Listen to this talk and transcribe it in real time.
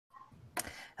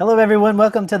Hello, everyone.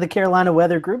 Welcome to the Carolina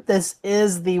Weather Group. This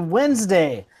is the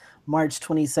Wednesday, March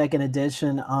 22nd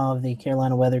edition of the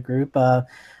Carolina Weather Group.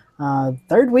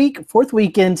 Fourth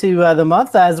week into the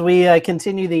month as we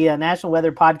continue the National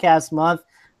Weather Podcast Month.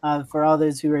 For all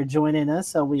those who are joining us,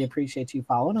 so we appreciate you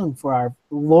following, and for our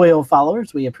loyal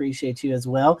followers, we appreciate you as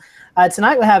well.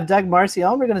 Tonight we have Doug Marcy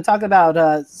on. We're going to talk about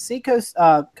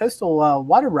coastal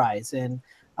water rise and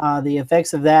the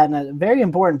effects of that, and a very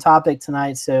important topic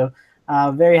tonight. So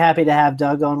very happy to have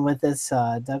Doug on with us.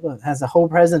 Doug has a whole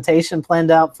presentation planned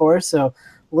out for us, so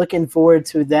looking forward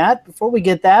to that. Before we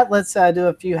get that, let's do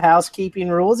a few housekeeping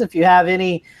rules. If you have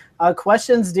any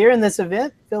questions during this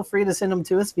event, feel free to send them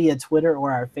to us via Twitter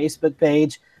or our Facebook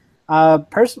page.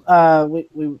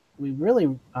 We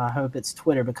really hope it's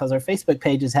Twitter because our Facebook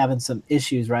page is having some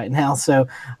issues right now. So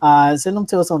send them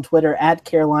to us on Twitter at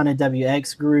Carolina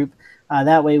WX Group.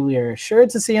 That way we are sure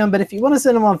to see them. But if you want to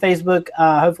send them on Facebook,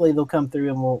 hopefully they'll come through,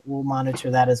 and we'll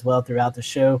monitor that as well throughout the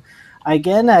show.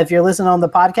 Again, if you're listening on the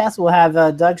podcast, we'll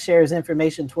have Doug share his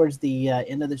information towards the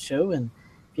end of the show. And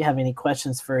if you have any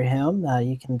questions for him,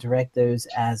 you can direct those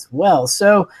as well.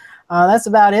 So that's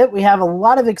about it. We have a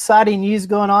lot of exciting news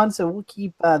going on, so we'll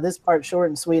keep this part short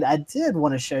and sweet. I did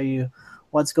want to show you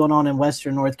what's going on in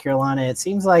Western North Carolina. It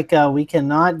seems like we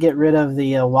cannot get rid of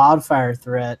the wildfire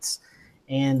threats,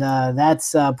 and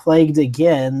that's plagued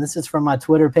again. This is from my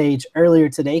Twitter page earlier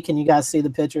today. Can you guys see the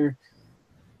picture?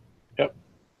 Yep.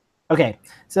 Okay,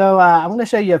 so I'm going to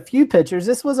show you a few pictures.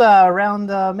 This was around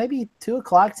maybe 2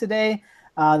 o'clock today.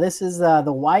 This is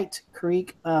the White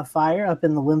Creek fire up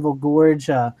in the Linville Gorge.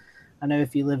 I know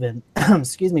if you live in,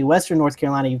 excuse me, Western North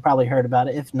Carolina, you've probably heard about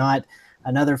it. If not,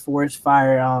 another forest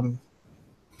fire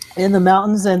in the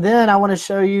mountains. And then I want to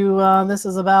show you, this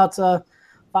is about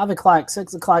 5 o'clock,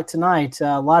 6 o'clock tonight.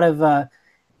 A lot of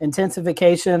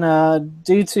intensification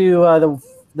due to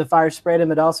the fire spreading,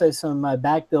 but also some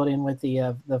backbuilding with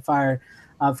the fire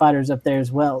fighters up there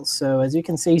as well. So as you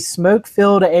can see,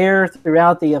 smoke-filled air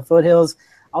throughout the foothills,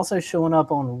 also showing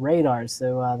up on radar.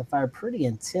 So the fire pretty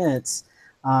intense,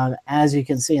 as you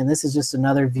can see. And this is just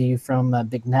another view from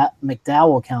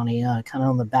McDowell County, kind of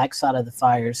on the backside of the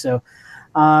fire. So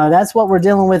that's what we're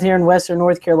dealing with here in Western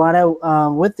North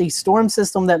Carolina. With the storm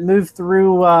system that moved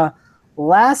through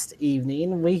last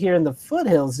evening, we here in the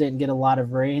foothills didn't get a lot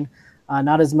of rain.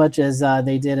 Not as much as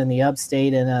they did in the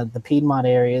upstate and the Piedmont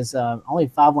areas, only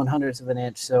 5/100ths of an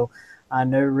inch, so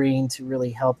no rain to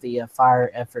really help the fire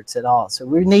efforts at all. So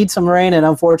we need some rain, and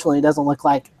unfortunately it doesn't look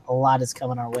like a lot is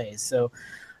coming our way. So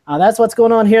that's what's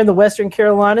going on here in the Western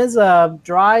Carolinas.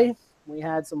 Dry, we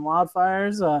had some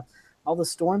wildfires. All the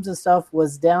storms and stuff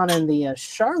was down in the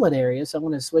Charlotte area, so I'm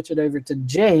going to switch it over to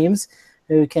James,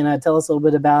 who can tell us a little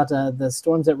bit about the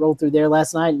storms that rolled through there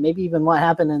last night, and maybe even what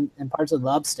happened in parts of the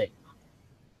upstate.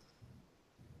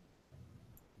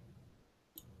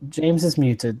 James is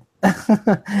muted.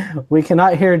 We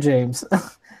cannot hear James.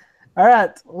 All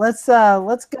right, let's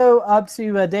go up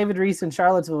to David Reese in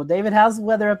Charlottesville. David, how's the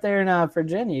weather up there in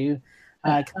Virginia? You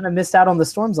kind of missed out on the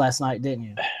storms last night, didn't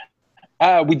you?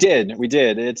 We did.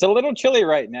 It's a little chilly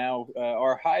right now.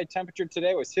 Our high temperature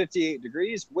today was 58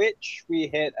 degrees, which we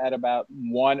hit at about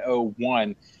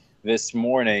 101 this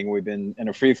morning. We've been in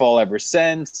a free fall ever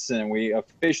since, and we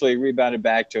officially rebounded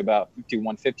back to about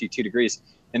 51, 52 degrees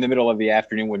in the middle of the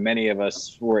afternoon when many of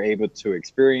us were able to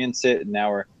experience it. And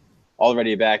now we're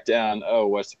already back down. Oh,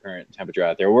 what's the current temperature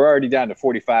out there? We're already down to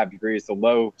 45 degrees. The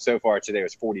low so far today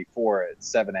was 44 at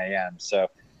 7 a.m. So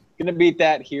going to beat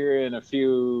that here in a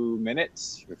few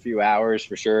minutes, a few hours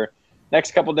for sure.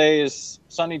 Next couple days,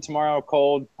 sunny tomorrow,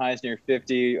 cold, highs near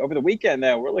 50. Over the weekend,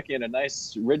 though, we're looking at a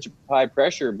nice ridge of high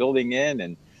pressure building in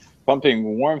and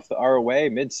pumping warmth our way,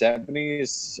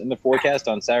 mid-70s in the forecast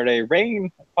on Saturday.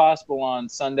 Rain possible on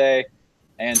Sunday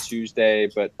and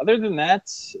Tuesday. But other than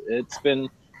that, it's been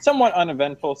somewhat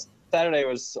uneventful. Saturday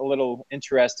was a little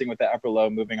interesting with the upper low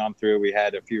moving on through. We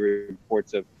had a few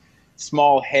reports of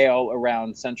small hail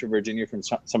around central Virginia from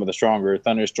some of the stronger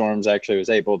thunderstorms. I actually was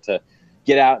able to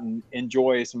get out and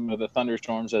enjoy some of the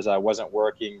thunderstorms as I wasn't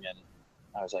working. And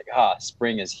I was like,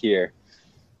 spring is here.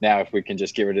 Now, if we can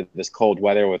just get rid of this cold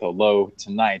weather with a low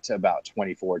tonight, about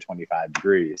 24, 25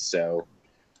 degrees. So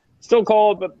still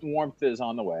cold, but warmth is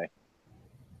on the way.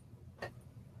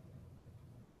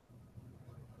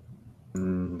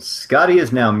 Scotty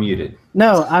is now muted.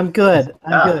 No, I'm good.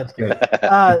 I'm good.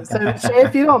 Good. So, Shay,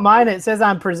 if you don't mind, it says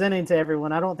I'm presenting to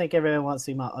everyone. I don't think everyone wants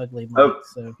to see my ugly mug.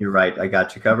 So. You're right. I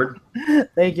got you covered.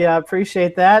 Thank you. I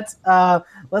appreciate that.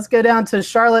 Let's go down to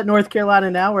Charlotte, North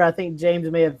Carolina now, where I think James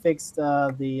may have fixed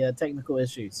the technical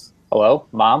issues. Hello,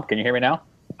 Mom. Can you hear me now?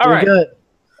 All You're right. Good.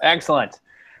 Excellent.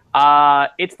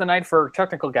 It's the night for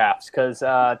technical gaffes because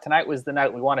tonight was the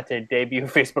night we wanted to debut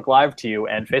Facebook Live to you,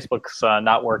 and Facebook's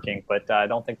not working, but I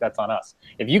don't think that's on us.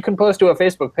 If you can post to a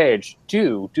Facebook page,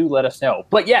 do let us know.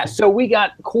 But yeah, so we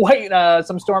got quite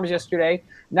some storms yesterday.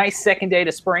 Nice second day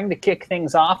to spring to kick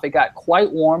things off. It got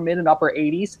quite warm, mid and upper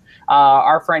 80s.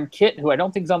 Our friend Kit, who I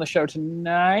don't think is on the show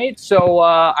tonight, so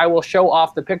I will show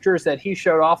off the pictures that he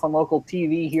showed off on local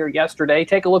TV here yesterday.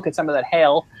 Take a look at some of that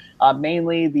hail.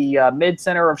 Mainly the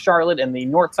mid-center of Charlotte and the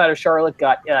north side of Charlotte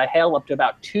got hail up to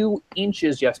about 2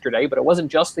 inches yesterday, but it wasn't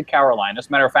just the Carolinas. As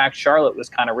a matter of fact, Charlotte was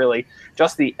kind of really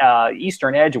just the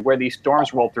eastern edge of where these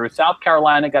storms rolled through. South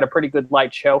Carolina got a pretty good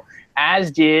light show,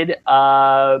 as did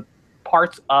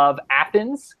parts of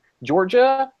Athens,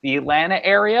 Georgia, the Atlanta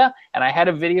area, and I had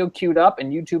a video queued up,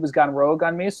 and YouTube has gone rogue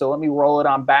on me, so let me roll it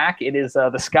on back. It is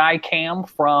the sky cam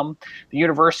from the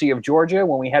University of Georgia.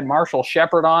 When we had Marshall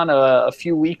Shepard on a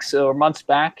few weeks or months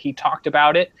back, he talked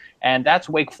about it, and that's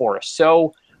Wake Forest.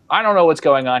 So I don't know what's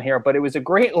going on here, but it was a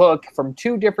great look from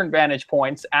 2 different vantage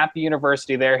points at the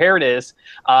university there. Here it is.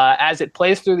 As it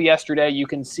plays through the yesterday, you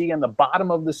can see in the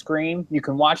bottom of the screen, you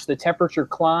can watch the temperature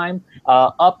climb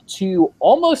up to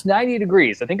almost 90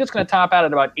 degrees. I think it's going to top out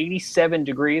at about 87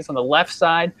 degrees on the left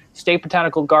side. State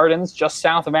Botanical Gardens, just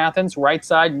south of Athens, right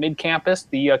side, mid-campus,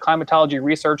 the Climatology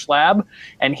Research Lab.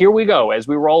 And here we go. As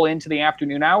we roll into the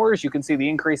afternoon hours, you can see the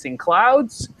increasing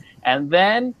clouds. And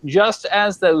then just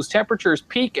as those temperatures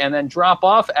peak and then drop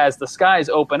off as the skies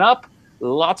open up,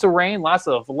 lots of rain, lots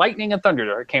of lightning and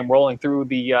thunder came rolling through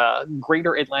the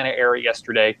greater Atlanta area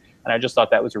yesterday. And I just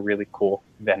thought that was a really cool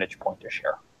vantage point to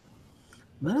share.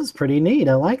 That is pretty neat.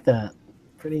 I like that.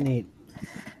 Pretty neat.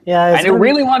 Yeah, and it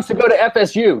really wants to go to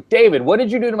FSU. David, what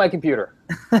did you do to my computer?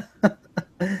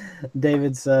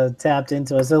 David's tapped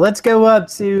into it. So let's go up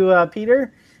to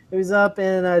Peter, who's up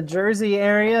in Jersey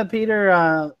area.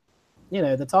 Peter,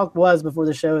 the talk was before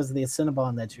the show is the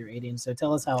Cinnabon that you're eating. So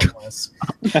tell us how it was.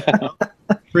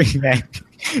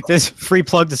 Just free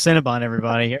plug to Cinnabon,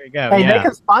 everybody. Here you go. Hey, they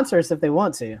can sponsor us if they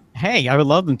want to. Hey, I would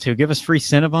love them to. Give us free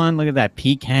Cinnabon. Look at that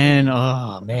pecan.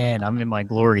 Oh, man, I'm in my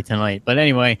glory tonight. But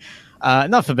anyway,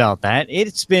 enough about that.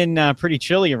 It's been pretty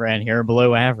chilly around here,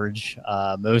 below average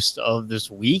most of this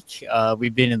week.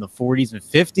 We've been in the 40s and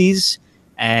 50s.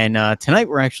 And tonight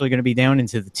we're actually going to be down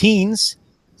into the teens.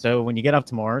 So when you get up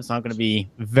tomorrow, it's not going to be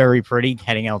very pretty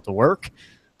heading out to work.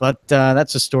 But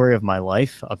that's the story of my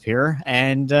life up here.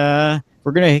 And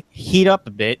we're going to heat up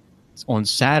a bit on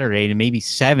Saturday to maybe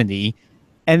 70,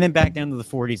 and then back down to the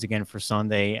 40s again for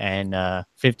Sunday and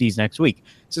 50s next week.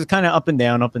 So it's kind of up and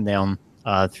down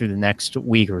through the next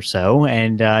week or so.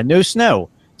 And no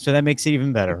snow. So that makes it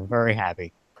even better. Very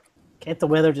happy. Can't the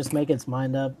weather just make its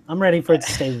mind up? I'm ready for it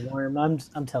to stay warm.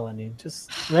 I'm telling you.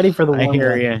 Just ready for the warm. I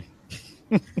hear you.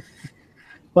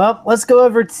 Well, let's go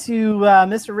over to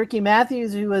Mr. Ricky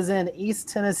Matthews, who was in East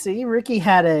Tennessee. Ricky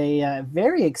had a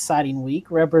very exciting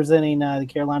week representing the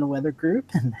Carolina Weather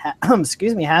Group, and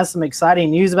has some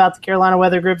exciting news about the Carolina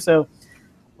Weather Group. So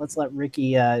let's let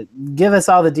Ricky give us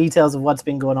all the details of what's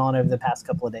been going on over the past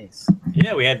couple of days.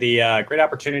 Yeah, we had the great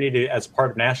opportunity to, as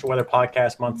part of National Weather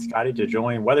Podcast Month, Scotty, to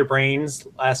join Weather Brains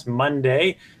last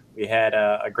Monday. We had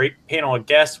a great panel of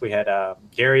guests. We had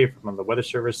Gary from the Weather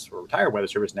Service, or retired Weather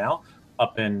Service now,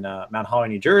 up in Mount Holly,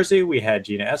 New Jersey. We had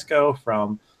Gina Esco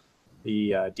from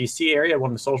the D.C. area,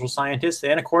 one of the social scientists.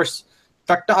 And, of course,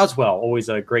 Dr. Oswell, always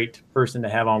a great person to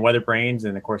have on Weather Brains,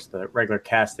 and, of course, the regular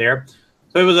cast there.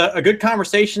 So it was a good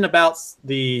conversation about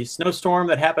the snowstorm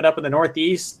that happened up in the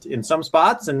Northeast in some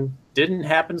spots and didn't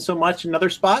happen so much in other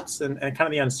spots, and kind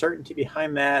of the uncertainty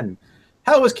behind that and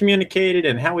how it was communicated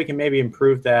and how we can maybe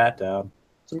improve that.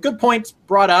 Some good points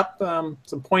brought up,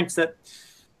 some points that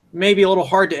may be a little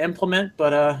hard to implement,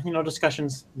 but,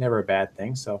 discussion's never a bad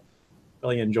thing. So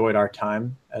really enjoyed our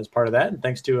time as part of that. And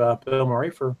thanks to Bill Murray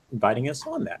for inviting us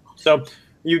on that. So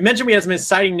you mentioned we had some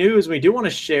exciting news. We do want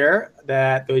to share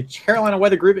that the Carolina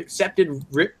Weather Group accepted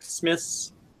Rick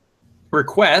Smith's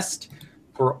request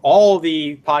for all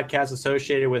the podcasts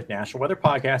associated with National Weather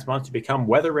Podcast Month to become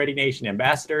Weather Ready Nation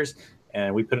ambassadors.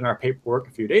 And we put in our paperwork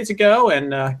a few days ago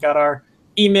and got our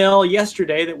email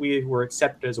yesterday that we were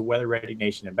accepted as a Weather Ready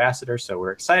Nation ambassador. So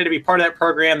we're excited to be part of that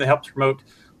program that helps promote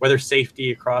weather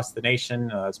safety across the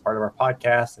nation as part of our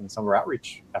podcast and some of our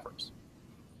outreach efforts.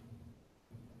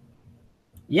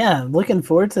 Yeah, looking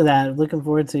forward to that. Looking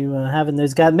forward to having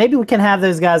those guys. Maybe we can have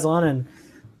those guys on and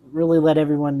really let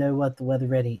everyone know what the Weather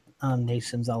Ready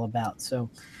Nation's all about. So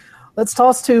let's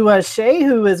toss to Shay,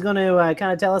 who is going to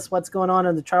kind of tell us what's going on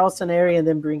in the Charleston area and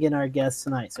then bring in our guests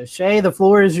tonight. So, Shay, the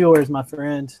floor is yours, my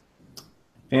friend.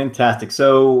 Fantastic.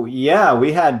 So yeah,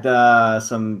 we had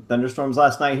some thunderstorms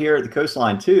last night here at the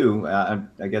coastline too.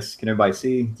 I guess can everybody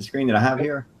see the screen that I have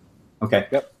here? Okay.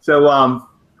 Yep. So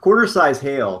quarter size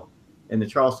hail in the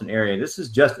Charleston area. This is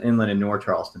just inland in North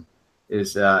Charleston.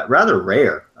 Is rather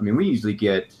rare. I mean, we usually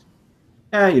get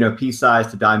pea size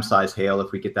to dime size hail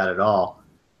if we get that at all.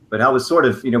 But I was sort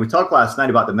of, we talked last night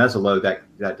about the mesolow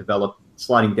that developed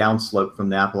sliding downslope from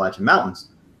the Appalachian Mountains.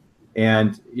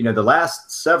 And, the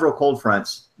last several cold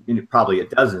fronts, probably a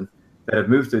dozen, that have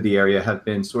moved through the area have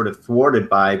been sort of thwarted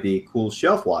by the cool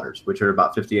shelf waters, which are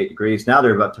about 58 degrees. Now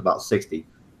they're up to about 60.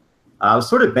 I was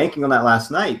sort of banking on that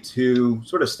last night to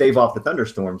sort of stave off the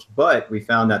thunderstorms, but we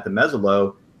found that the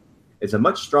mesolow is a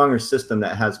much stronger system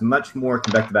that has much more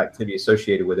convective activity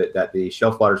associated with it that the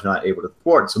shelf waters are not able to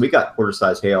thwart. So we got quarter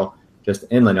size hail just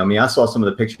inland. I mean, I saw some of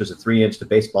the pictures of 3-inch to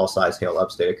baseball size hail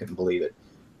upstate. I couldn't believe it.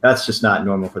 That's just not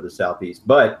normal for the Southeast.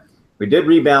 But we did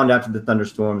rebound after the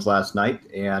thunderstorms last night,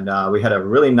 and we had a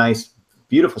really nice,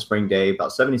 beautiful spring day,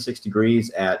 about 76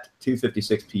 degrees at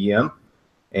 2:56 p.m.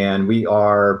 And we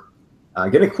are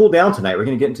going to cool down tonight. We're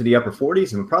going to get into the upper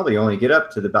 40s, and we'll probably only get up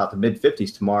to about the mid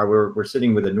 50s tomorrow. We're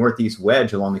sitting with a northeast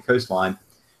wedge along the coastline,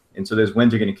 and so those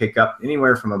winds are going to kick up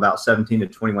anywhere from about 17 to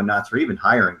 21 knots or even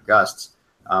higher in gusts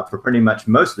for pretty much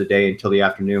most of the day until the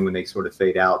afternoon when they sort of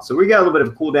fade out. So we got a little bit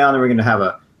of a cool down, and we're going to have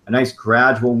a nice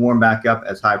gradual warm back up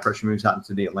as high pressure moves out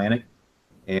into the Atlantic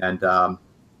and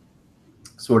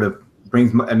sort of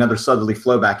brings another southerly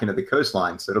flow back into the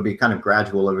coastline. So it'll be kind of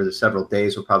gradual over the several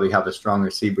days. We'll probably have a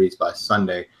stronger sea breeze by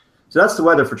Sunday. So that's the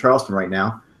weather for Charleston right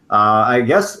now. I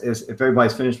guess if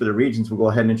everybody's finished with the regions, we'll go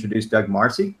ahead and introduce Doug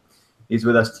Marcy. He's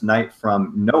with us tonight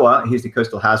from NOAA. He's the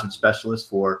coastal hazard specialist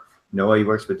for NOAA. He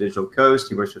works with Digital Coast.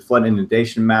 He works with flood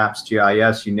inundation maps,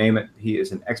 GIS, you name it. He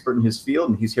is an expert in his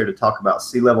field, and he's here to talk about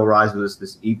sea level rise with us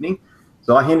this evening.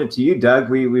 So I'll hand it to you, Doug.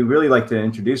 We really like to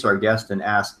introduce our guest and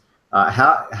ask,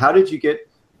 how did you get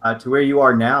to where you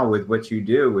are now with what you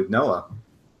do with NOAA?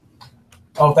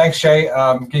 Oh, thanks, Shay.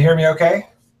 Can you hear me okay?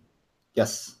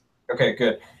 Yes. Okay,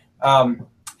 good.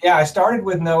 Yeah, I started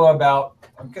with NOAA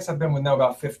I've been with NOAA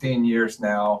about 15 years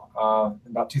now.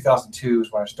 About 2002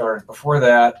 is when I started. Before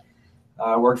that,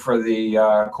 I worked for the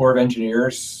Corps of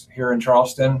Engineers here in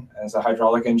Charleston as a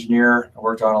hydraulic engineer. I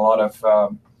worked on a lot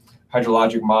of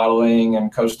hydrologic modeling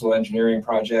and coastal engineering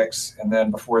projects. And then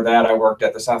before that, I worked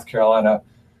at the South Carolina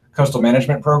Coastal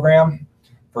Management Program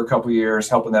for a couple of years,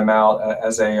 helping them out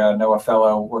as a NOAA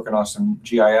fellow, working on some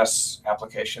GIS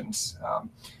applications.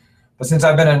 But since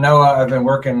I've been at NOAA, I've been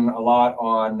working a lot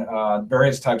on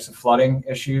various types of flooding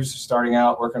issues, starting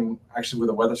out working actually with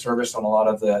the Weather Service on a lot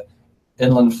of the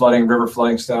inland flooding, river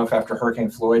flooding stuff after Hurricane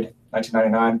Floyd,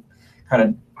 1999,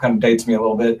 kind of dates me a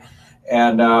little bit.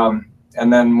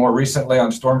 And then more recently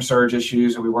on storm surge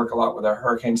issues, we work a lot with our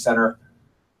Hurricane Center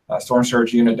storm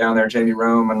surge unit down there, Jamie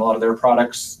Rome, and a lot of their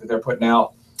products that they're putting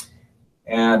out.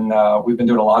 And we've been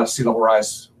doing a lot of sea level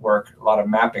rise work, a lot of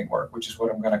mapping work, which is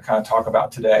what I'm going to kind of talk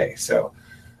about today. So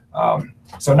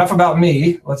enough about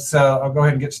me. I'll go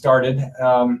ahead and get started.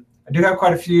 I do have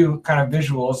quite a few kind of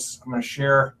visuals. I'm going to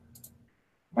share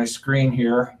my screen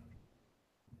here.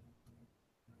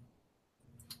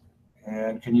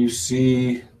 And can you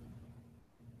see?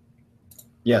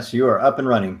 Yes, you are up and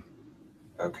running.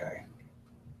 Okay.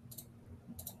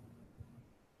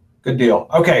 Good deal.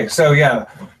 Okay, so yeah,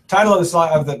 title of the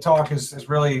slide of the talk is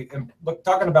really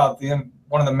talking about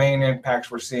one of the main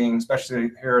impacts we're seeing,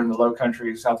 especially here in the Low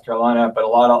Country, South Carolina, but a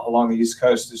lot along the East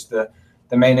Coast, is the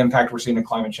main impact we're seeing in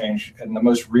climate change, and the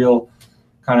most real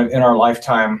kind of in our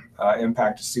lifetime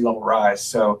impact is sea level rise.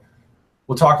 So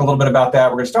we'll talk a little bit about that.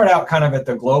 We're going to start out kind of at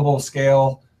the global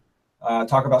scale,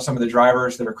 talk about some of the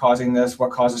drivers that are causing this,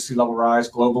 what causes sea level rise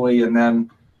globally, and then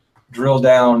drill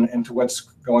down into what's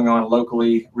going on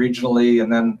locally, regionally,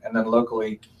 and then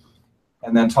locally,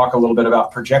 and then talk a little bit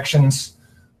about projections,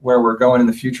 where we're going in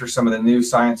the future, some of the new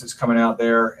science that's coming out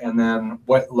there, and then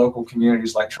what local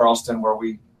communities like Charleston, where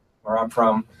I'm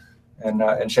from,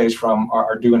 and Shay's from,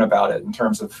 are doing about it in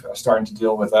terms of starting to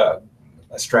deal with a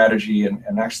strategy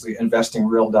and actually investing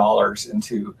real dollars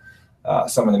into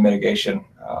some of the mitigation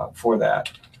for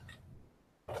that.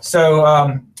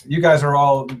 So you guys are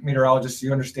all meteorologists,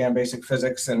 you understand basic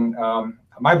physics, and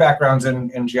my background's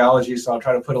in geology, so I'll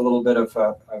try to put a little bit of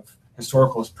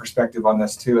historical perspective on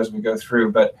this too as we go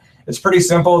through, but it's pretty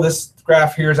simple. This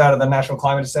graph here is out of the National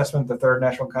Climate Assessment, the third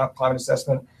National Climate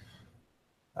Assessment.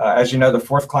 As you know, the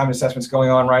fourth climate assessment is going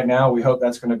on right now. We hope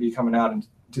that's going to be coming out in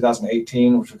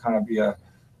 2018, which will kind of be an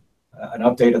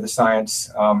update of the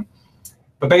science.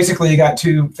 But basically, you got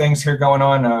two things here going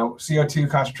on. CO2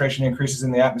 concentration increases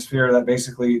in the atmosphere that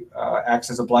basically acts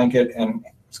as a blanket and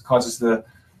causes the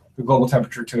the global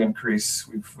temperature to increase.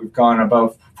 We've gone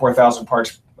above 4,000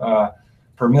 parts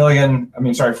per million.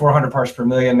 400 parts per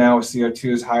million now with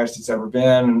CO2 as highest it's ever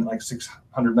been in like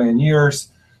 600 million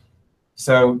years.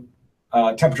 So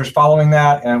temperature's following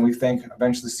that, and we think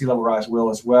eventually sea level rise will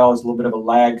as well. There's a little bit of a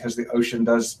lag because the ocean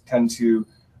does tend to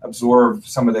absorb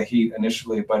some of the heat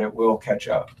initially, but it will catch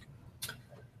up.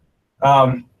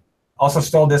 Also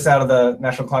stole this out of the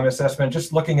National Climate Assessment,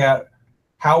 just looking at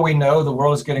how we know the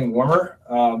world is getting warmer.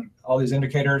 All these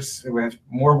indicators, we have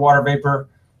more water vapor.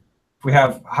 If we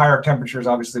have higher temperatures,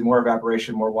 obviously more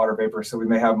evaporation, more water vapor, so we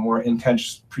may have more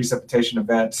intense precipitation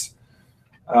events.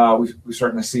 We've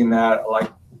certainly seen that,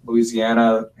 like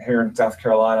Louisiana here in South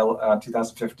Carolina,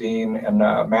 2015, and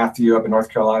Matthew up in North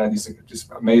Carolina. These are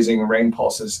just amazing rain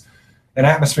pulses, and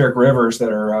atmospheric rivers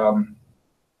that are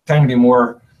tending to be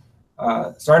more,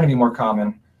 starting to be more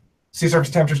common. Sea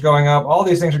surface temperatures going up. All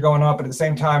these things are going up, but at the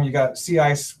same time, you got sea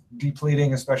ice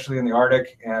depleting, especially in the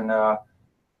Arctic, and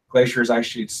glaciers, ice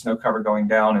sheets, snow cover going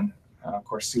down, and of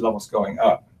course, sea levels going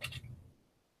up.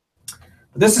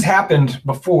 But this has happened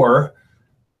before.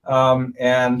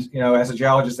 And as a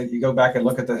geologist, that you go back and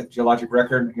look at the geologic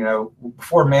record,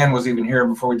 before man was even here,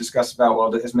 before we discussed about,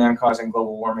 well, is man causing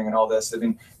global warming and all this? I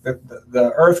mean,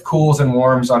 the Earth cools and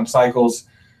warms on cycles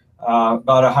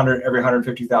about every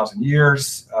 150,000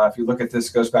 years. If you look at this,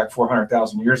 it goes back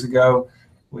 400,000 years ago.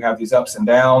 We have these ups and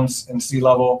downs in sea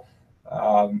level.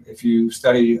 If you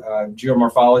study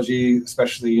geomorphology,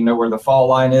 especially where the fall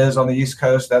line is on the East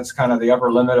Coast, that's kind of the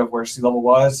upper limit of where sea level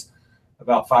was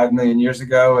about 5 million years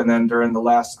ago. And then during the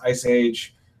last ice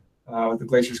age, the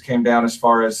glaciers came down as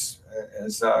far as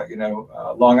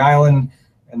Long Island,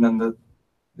 and then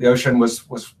the ocean was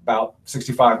about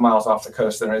 65 miles off the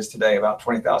coast than it is today, about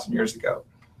 20,000 years ago.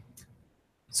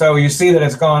 So you see that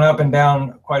it's gone up and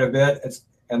down quite a bit.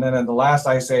 And then in the last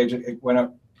ice age, it went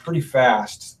up pretty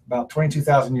fast. About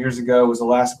 22,000 years ago was the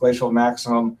last glacial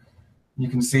maximum. You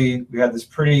can see we had this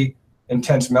pretty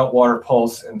intense meltwater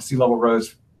pulse, and sea level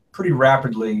rose pretty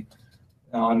rapidly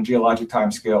on geologic time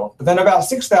scale. But then about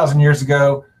 6,000 years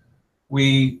ago,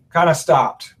 we kind of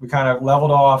stopped. We kind of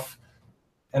leveled off.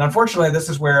 And unfortunately, this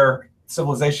is where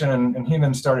civilization and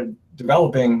humans started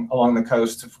developing along the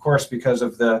coast, of course, because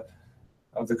of the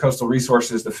coastal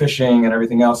resources, the fishing and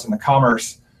everything else, and the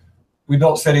commerce. We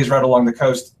built cities right along the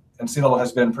coast, and sea level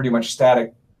has been pretty much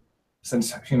static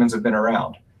since humans have been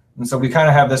around. And so we kind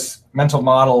of have this mental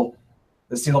model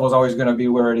that sea level is always going to be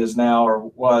where it is now, or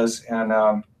was, and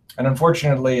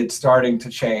unfortunately, it's starting to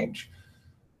change.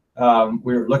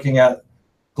 We're looking at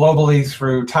globally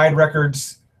through tide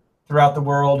records throughout the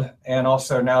world, and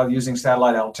also now using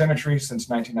satellite altimetry since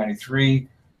 1993,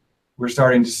 we're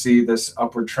starting to see this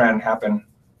upward trend happen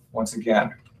once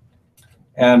again.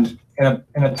 And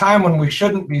in a time when we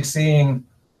shouldn't be seeing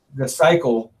the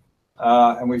cycle,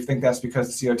 and we think that's because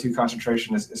the CO2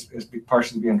 concentration is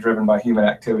partially being driven by human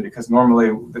activity, because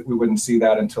normally we wouldn't see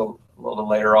that until a little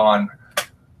later on.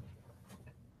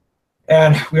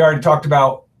 And we already talked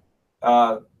about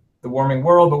the warming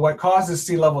world, but what causes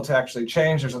sea level to actually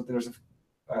change, there's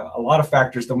a lot of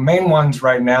factors. The main ones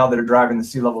right now that are driving the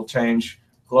sea level change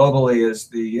globally is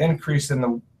the increase in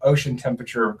the ocean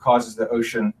temperature causes the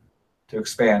ocean to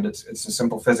expand. It's a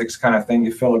simple physics kind of thing.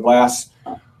 You fill a glass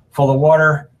full of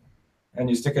water, and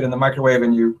you stick it in the microwave,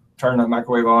 and you turn the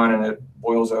microwave on, and it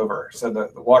boils over. So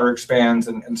the water expands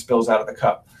and spills out of the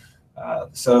cup.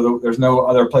 So there's no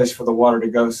other place for the water to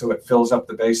go, so it fills up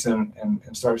the basin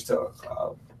and starts to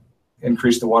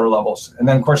increase the water levels. And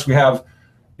then, of course, we have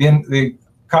the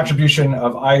contribution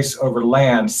of ice over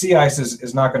land. Sea ice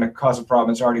is not going to cause a problem.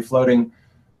 It's already floating.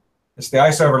 It's the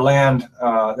ice over land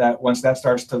that once that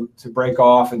starts to break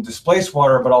off and displace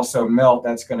water, but also melt,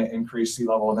 that's going to increase sea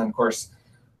level. And then, of course,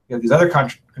 you have these other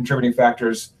contributing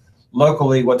factors.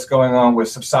 Locally, what's going on with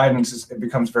subsidence it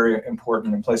becomes very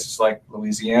important in places like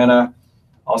Louisiana.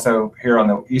 Also, here on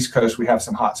the East Coast, we have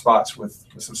some hot spots with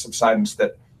some subsidence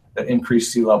that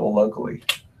increase sea level locally.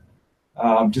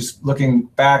 Just looking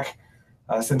back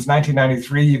since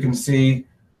 1993, you can see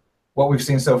what we've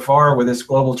seen so far with this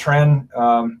global trend.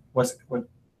 What's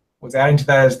adding to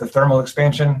that is the thermal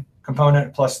expansion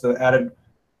component plus the added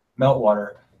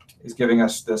meltwater is giving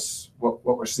us this what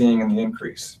we're seeing in the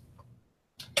increase.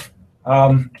 A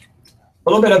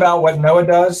little bit about what NOAA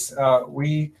does.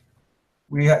 We,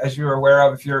 as you're aware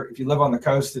of, if you live on the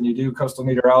coast and you do coastal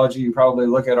meteorology, you probably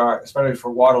look at especially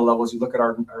for water levels, you look at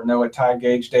our NOAA tide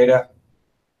gauge data,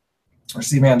 or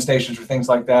Seaman stations, or things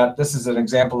like that. This is an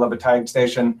example of a tide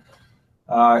station.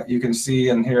 You can see,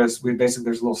 and there's a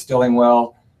little stilling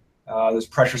well.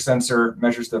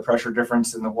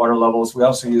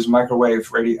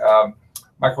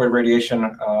 microwave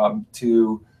radiation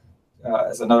to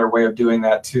as another way of doing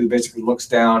that too. Basically looks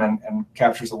down and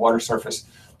captures the water surface.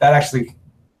 That actually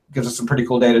gives us some pretty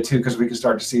cool data too, because we can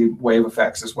start to see wave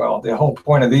effects as well. The whole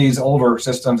point of these older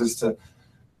systems is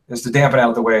to dampen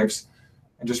out the waves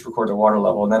and just record the water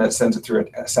level, and then it sends it through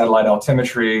a satellite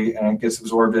altimetry, and it gets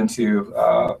absorbed into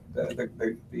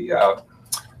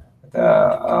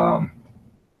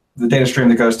the data stream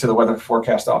that goes to the weather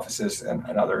forecast offices and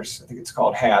others. I think it's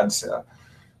called HADS.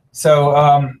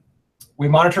 We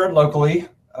monitor it locally,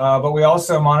 but we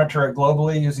also monitor it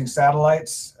globally using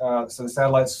satellites. So the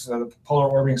satellites, the polar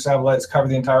orbiting satellites, cover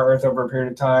the entire Earth over a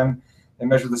period of time. They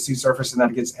measure the sea surface, and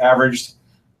that gets averaged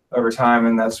over time,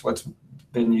 and that's what's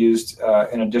been used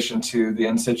in addition to the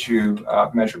in situ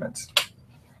measurements.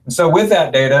 And so with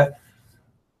that data,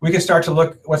 we can start to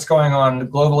look what's going on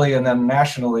globally and then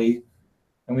nationally.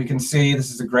 And we can see,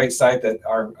 this is a great site that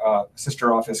our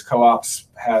sister office, COOPS,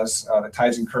 has the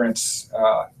tides and currents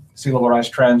sea level rise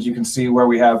trends. You can see where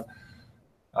we have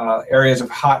areas of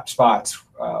hot spots.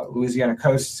 Louisiana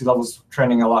coast, sea levels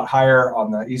trending a lot higher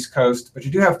on the East Coast, but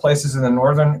you do have places in the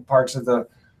northern parts of the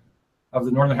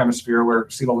northern hemisphere where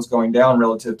sea level is going down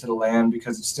relative to the land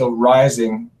because it's still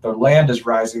rising. The land is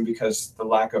rising because the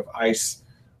lack of ice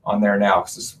on there now.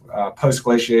 Post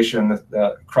glaciation,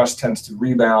 the crust tends to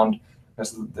rebound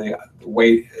as the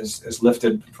weight is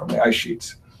lifted from the ice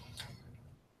sheets.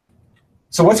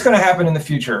 So what's going to happen in the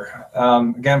future?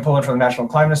 Again, pulling from the National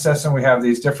Climate Assessment, we have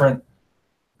these different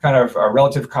kind of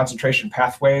relative concentration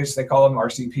pathways, they call them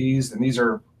RCPs, and these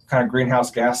are kind of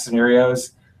greenhouse gas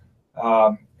scenarios.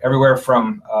 Everywhere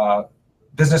from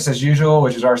business as usual,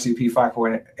 which is RCP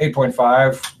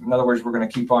 8.5. In other words, we're going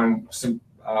to keep on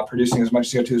producing as much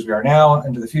CO2 as we are now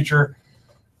into the future.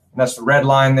 And that's the red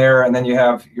line there. And then you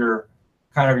have your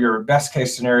kind of your best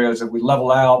case scenarios. If we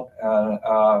level out,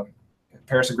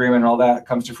 Paris Agreement and all that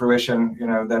comes to fruition,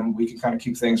 then we can kind of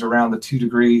keep things around the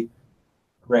 2-degree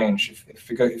range.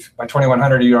 If by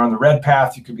 2100 you're on the red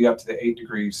path, you could be up to the 8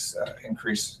 degrees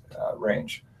increase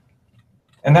range.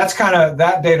 And that's kind of,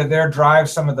 that data there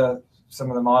drives some of the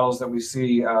models that we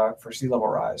see for sea level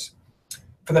rise.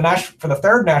 For the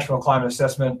third National Climate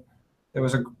Assessment, there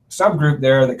was a subgroup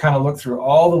there that kind of looked through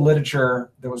all the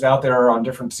literature that was out there on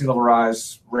different sea level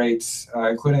rise rates,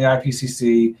 including the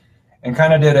IPCC, and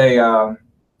kind of did a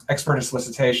expert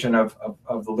solicitation of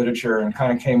the literature and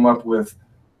kind of came up with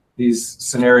these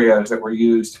scenarios that were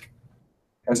used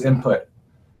as input.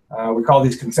 We call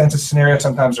these consensus scenarios.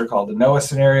 Sometimes they're called the NOAA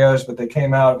scenarios, but they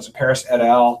came out. It was a Paris et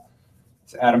al.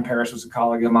 So Adam Paris was a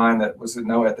colleague of mine that was at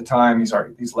NOAA at the time.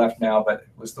 He's left now, but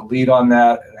was the lead on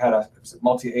that. It was a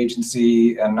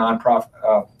multi-agency and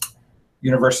nonprofit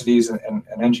universities and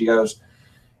NGOs.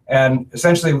 And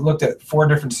essentially we looked at 4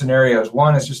 different scenarios.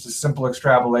 One is just a simple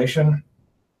extrapolation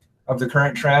of the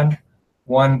current trend.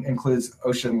 One includes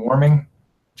ocean warming,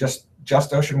 just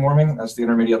ocean warming. That's the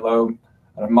intermediate low.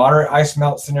 A moderate ice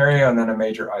melt scenario, and then a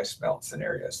major ice melt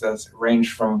scenario. So that's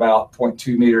ranged from about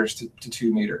 0.2 meters to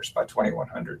 2 meters by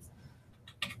 2100.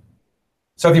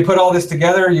 So if you put all this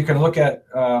together, you can look at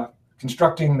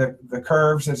constructing the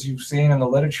curves as you've seen in the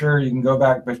literature. You can go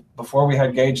back before we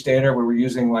had gauge data, we were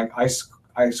using like ice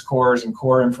cores and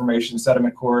core information,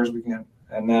 sediment cores.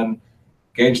 And then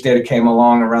gauge data came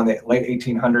along around the late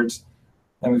 1800s.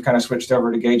 Then we've kind of switched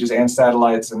over to gauges and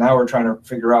satellites, and now we're trying to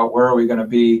figure out where are we going to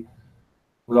be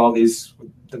with all these,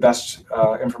 the best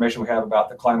information we have about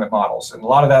the climate models. And a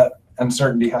lot of that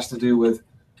uncertainty has to do with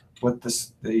what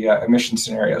the emission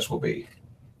scenarios will be.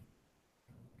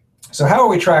 So how are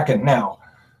we tracking now?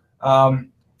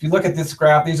 If you look at this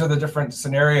graph, these are the different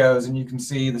scenarios, and you can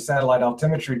see the satellite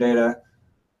altimetry data.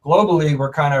 Globally,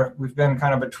 we've been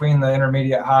kind of between the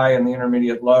intermediate high and the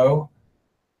intermediate low,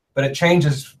 but it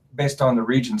changes based on the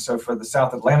region. So for the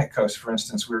South Atlantic coast, for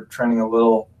instance, we're trending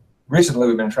recently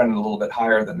we've been trending a little bit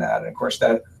higher than that. And of course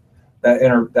that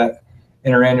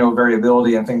interannual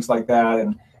variability and things like that,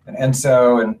 and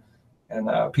ENSO and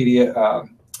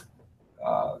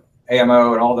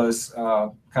AMO and all those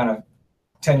kind of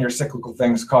 10-year cyclical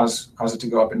things cause it to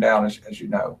go up and down, as you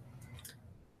know.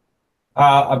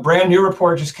 A brand new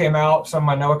report just came out. Some of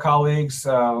my NOAA colleagues,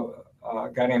 a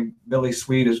guy named Billy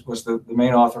Sweet was the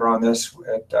main author on this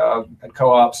at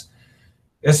COOPS.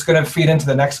 It's going to feed into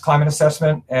the next climate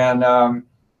assessment, and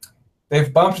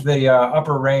they've bumped the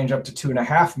upper range up to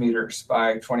 2.5 meters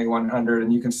by 2100,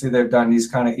 and you can see they've done these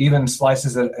kind of even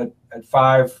slices at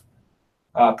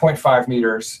 0.5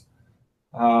 meters.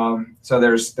 So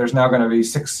there's now going to be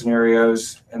 6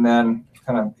 scenarios, and then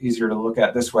kind of easier to look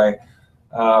at this way,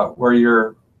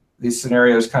 where these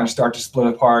scenarios kind of start to split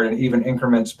apart in even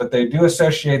increments, but they do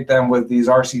associate them with these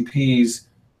RCPs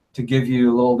to give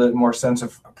you a little bit more sense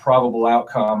of a probable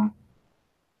outcome.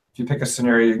 If you pick a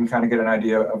scenario, you can kind of get an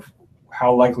idea of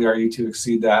how likely are you to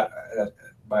exceed that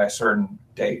by a certain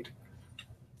date.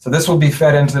 So this will be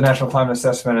fed into the National Climate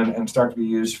Assessment and start to be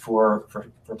used for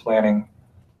planning.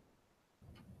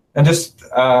 And just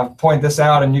point this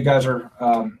out, and you guys are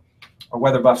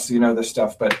weather buffs, so you know this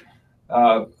stuff, but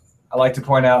I like to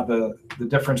point out the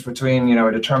difference between, you know,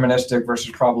 a deterministic versus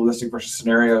probabilistic versus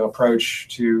scenario approach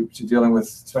to dealing with,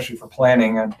 especially for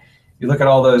planning. And you look at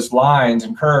all those lines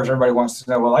and curves, everybody wants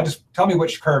to know, well, tell me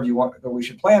which curve you want that we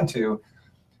should plan to.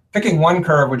 Picking one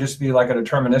curve would just be like a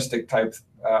deterministic type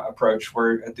approach,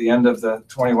 where at the end of the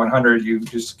 2100, you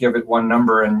just give it one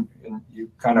number, and you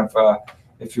kind of,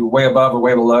 if you're way above or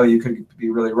way below, you could be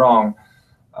really wrong.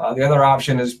 The other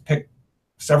option is pick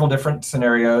several different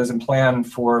scenarios and plan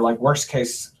for like worst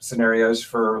case scenarios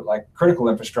for like critical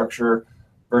infrastructure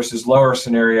versus lower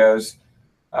scenarios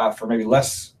for maybe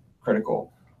less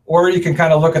critical. Or you can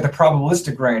kind of look at the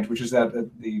probabilistic range, which is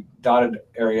the dotted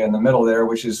area in the middle there,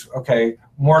 which is, okay,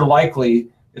 more likely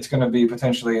it's going to be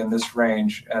potentially in this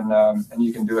range, and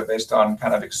you can do it based on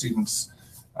kind of exceedance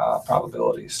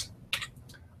probabilities.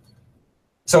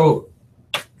 So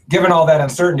given all that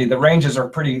uncertainty, the ranges are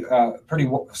pretty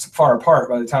far apart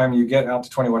by the time you get out to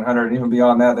 2100, and even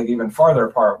beyond that, they get even farther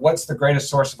apart. What's the greatest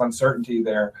source of uncertainty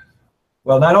there?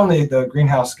 Well, not only the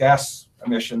greenhouse gas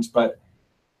emissions, but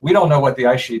we don't know what the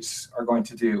ice sheets are going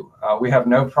to do. We have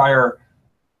no prior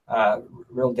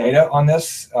real data on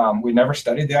this. We never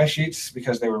studied the ice sheets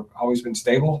because they were always been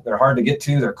stable. They're hard to get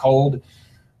to. They're cold.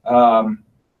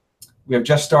 We have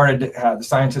just started. The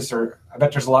scientists are. I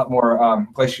bet there's a lot more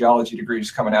glaciology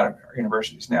degrees coming out of our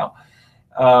universities now.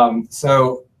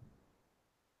 So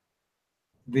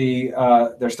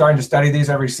they're starting to study these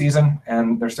every season,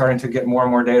 and they're starting to get more and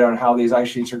more data on how these ice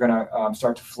sheets are going to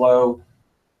start to flow,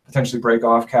 potentially break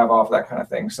off, calve off, that kind of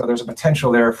thing. So there's a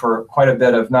potential there for quite a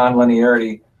bit of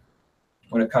nonlinearity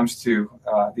when it comes to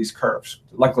these curves.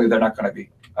 Luckily, they're not going to be,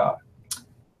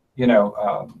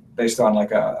 based on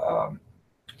like a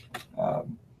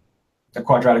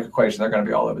quadratic equation. They're going to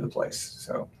be all over the place.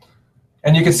 So,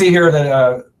 and you can see here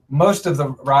that most of the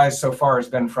rise so far has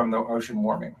been from the ocean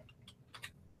warming.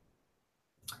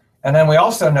 And then we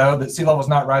also know that sea level is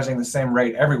not rising the same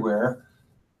rate everywhere.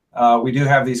 We do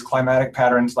have these climatic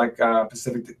patterns like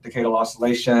Pacific Decadal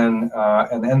Oscillation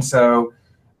and ENSO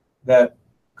that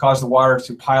cause the water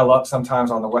to pile up sometimes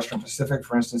on the Western Pacific.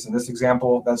 For instance, in this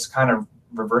example, that's kind of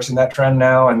reversing that trend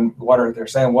now, and they're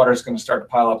saying water is going to start to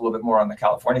pile up a little bit more on the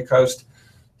California coast.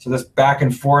 So this back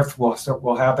and forth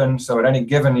will happen. So at any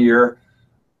given year,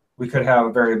 we could have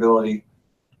a variability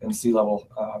in sea level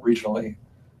regionally.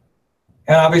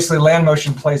 And obviously land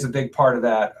motion plays a big part of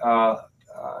that.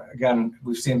 Again,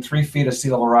 we've seen 3 feet of sea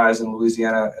level rise in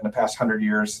Louisiana in the past 100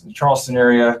 years. In the Charleston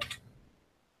area,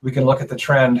 we can look at the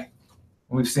trend.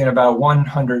 We've seen about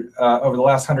 100, over the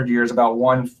last 100 years, about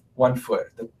one foot.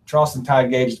 The Charleston tide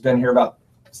gauge has been here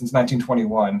since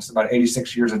 1921. It's about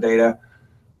 86 years of data.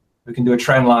 We can do a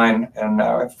trend line, and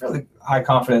I have fairly high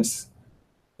confidence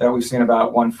that we've seen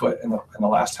about 1 foot in the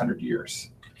last 100 years.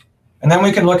 And then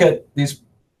we can look at these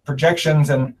projections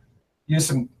and use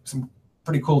some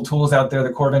pretty cool tools out there.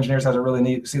 The Corps of Engineers has a really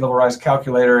neat sea level rise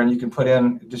calculator, and you can put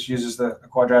in, it just uses the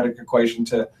quadratic equation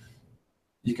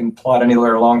you can plot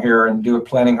anywhere along here and do a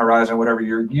planning horizon, whatever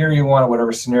year you want,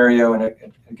 whatever scenario, and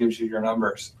it gives you your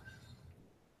numbers.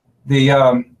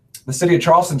 The city of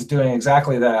Charleston's doing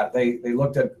exactly that. They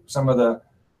looked at some of the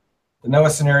NOAA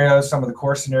scenarios, some of the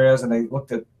Corps scenarios, and they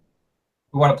looked at,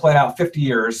 we want to plan out 50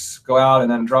 years, go out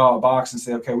and then draw a box and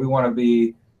say, okay, we want to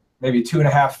be maybe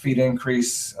 2.5 feet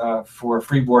increase for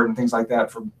freeboard and things like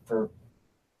that for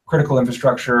critical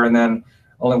infrastructure, and then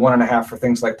only 1.5 for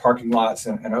things like parking lots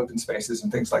and open spaces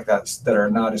and things like that are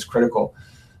not as critical.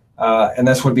 And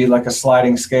this would be like a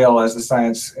sliding scale. As the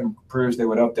science improves, they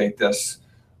would update this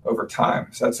over time.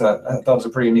 So I thought it was a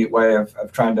pretty neat way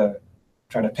of trying to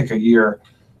pick a year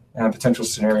and a potential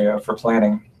scenario for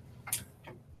planning.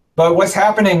 But what's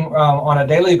happening on a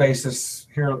daily basis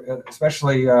here,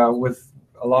 especially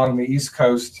along the East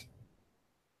Coast,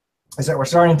 is that we're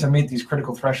starting to meet these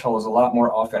critical thresholds a lot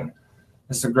more often.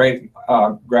 This is a great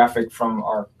graphic from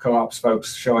our co-ops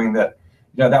folks showing that,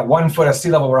 that 1 foot of sea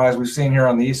level rise we've seen here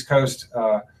on the East Coast.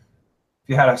 If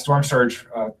you had a storm surge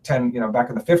back in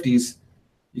the 50s,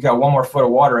 you got 1 more foot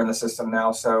of water in the system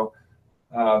now. So,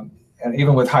 and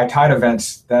even with high tide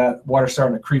events, that water's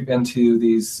starting to creep into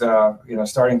these,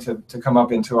 starting to come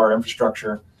up into our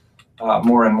infrastructure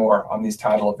more and more on these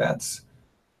tidal events.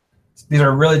 These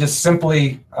are really just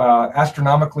simply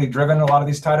astronomically driven, a lot of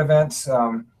these tide events.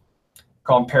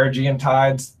 Call them perigean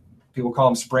tides. People call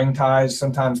them spring tides.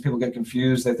 Sometimes people get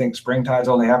confused. They think spring tides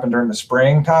only happen during the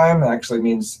springtime. It actually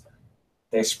means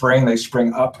they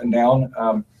spring up and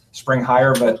down, spring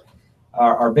higher. But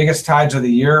our biggest tides of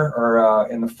the year are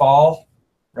in the fall,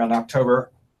 around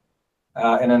October,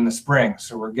 and in the spring.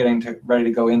 So we're getting ready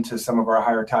to go into some of our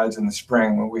higher tides in the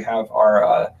spring when we have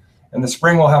our, in the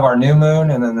spring we'll have our new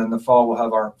moon, and then in the fall we'll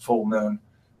have our full moon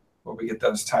where we get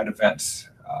those tide events.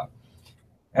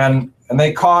 And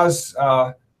they cause,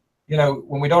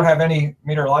 when we don't have any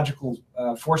meteorological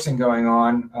forcing going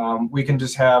on, we can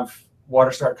just have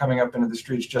water start coming up into the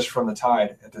streets just from the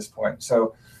tide at this point.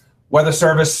 So Weather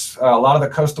Service, a lot of the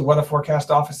coastal weather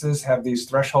forecast offices have these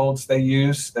thresholds they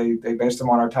use. They base them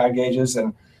on our tide gauges,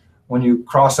 and when you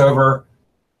cross over,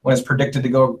 when it's predicted to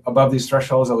go above these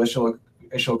thresholds, they'll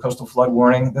issue a coastal flood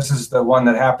warning. This is the one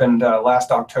that happened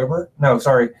last October. No,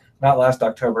 sorry, not last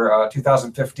October,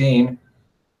 2015.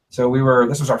 So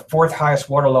this was our fourth highest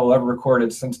water level ever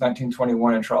recorded since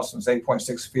 1921 in Charleston. It was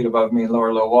 8.6 feet above mean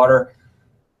lower low water.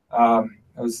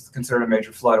 It was considered a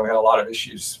major flood, and we had a lot of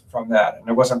issues from that. And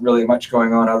there wasn't really much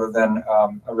going on other than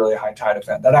a really high tide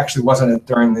event. That actually wasn't it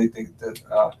during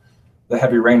the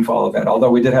heavy rainfall event,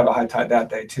 although we did have a high tide that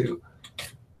day too.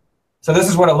 So this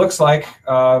is what it looks like.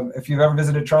 If you've ever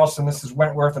visited Charleston, this is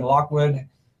Wentworth and Lockwood.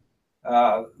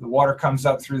 The water comes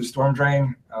up through the storm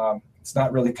drain. It's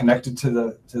not really connected to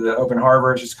the open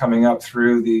harbor. It's just coming up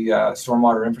through the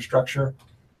stormwater infrastructure.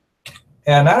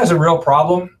 And that is a real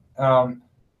problem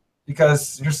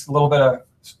because here's a little bit of,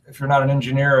 if you're not an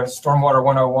engineer, Stormwater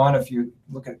 101, if you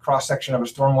look at cross-section of a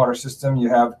stormwater system, you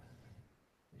have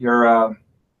your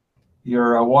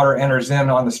water enters in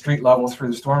on the street level through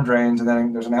the storm drains, and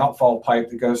then there's an outfall pipe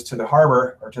that goes to the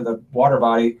harbor or to the water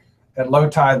body. At low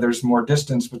tide, there's more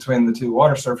distance between the two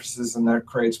water surfaces, and that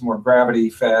creates more gravity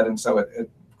fed, and so it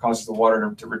causes the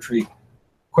water to retreat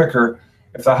quicker.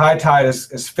 If the high tide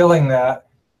is filling that,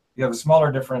 you have a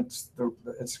smaller difference,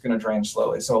 it's going to drain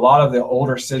slowly. So a lot of the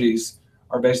older cities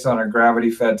are based on a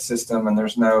gravity-fed system, and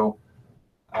there's no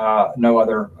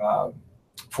other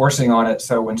forcing on it.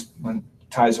 So when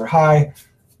tides are high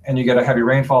and you get a heavy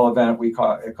rainfall event,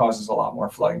 it causes a lot more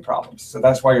flooding problems. So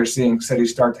that's why you're seeing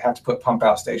cities start to have to put pump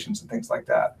out stations and things like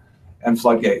that, and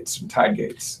floodgates and tide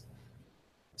gates.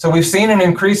 So we've seen an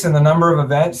increase in the number of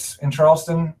events in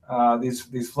Charleston,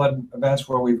 these flood events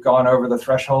where we've gone over the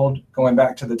threshold going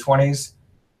back to the 20s.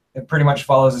 It pretty much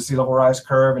follows the sea level rise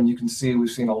curve, and you can see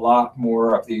we've seen a lot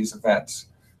more of these events.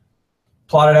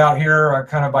 Plotted out here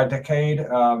kind of by decade,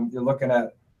 you're looking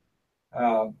at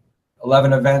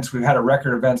 11 events. We've had a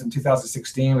record events in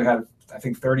 2016. We had, I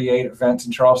think, 38 events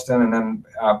in Charleston, and then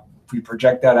if we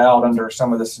project that out under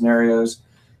some of the scenarios,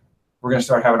 we're going to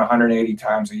start having 180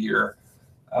 times a year.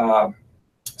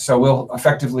 So we'll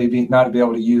effectively not be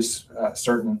able to use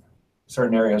certain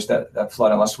areas that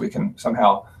flood unless we can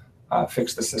somehow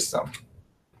fix the system.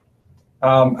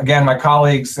 Again, my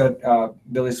colleagues at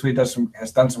Billy Sweet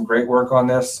has done some great work on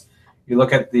this. You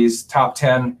look at these top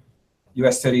 10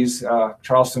 U.S. cities,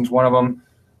 Charleston's one of them.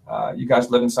 You guys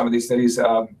live in some of these cities.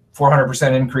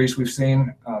 400% increase we've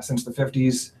seen since the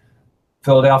 50s.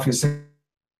 Philadelphia,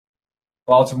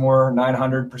 Baltimore,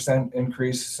 900%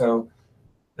 increase. So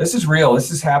this is real.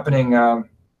 This is happening,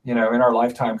 in our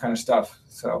lifetime kind of stuff.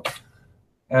 So,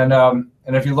 and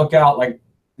if you look out like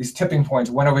these tipping points,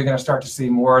 when are we going to start to see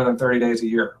more than 30 days a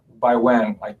year? By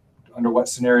when? Like under what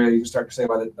scenario you can start to say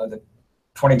by the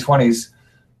 2020s?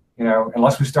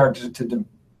 Unless we start to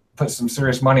put some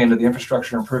serious money into the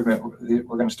infrastructure improvement,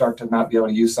 we're going to start to not be able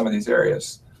to use some of these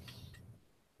areas.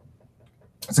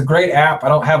 It's a great app. I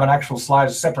don't have an actual slide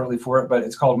separately for it, but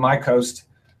it's called MyCoast.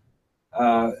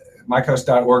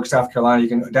 MyCoast.org, South Carolina. You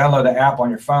can download the app on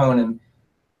your phone and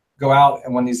go out,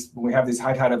 and when we have these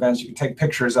high tide events, you can take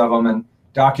pictures of them and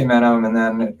document them, and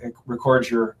then it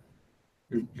records your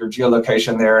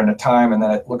geolocation there and the time, and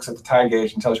then it looks at the tide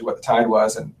gauge and tells you what the tide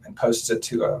was and posts it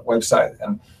to a website.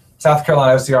 And South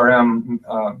Carolina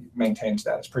OCRM maintains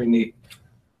that. It's pretty neat.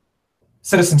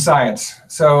 Citizen science.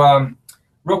 So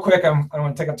real quick, I don't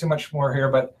want to take up too much more here,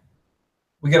 but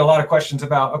we get a lot of questions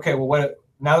about, okay, well,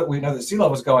 now that we know that sea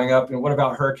level is going up, and what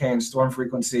about hurricanes, storm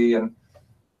frequency? And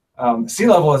sea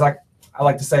level is, I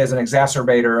like to say, is an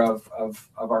exacerbator of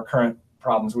our current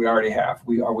problems we already have.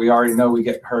 We already know we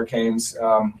get hurricanes.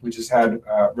 We just had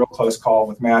a real close call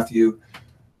with Matthew.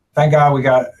 Thank God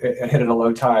it hit at a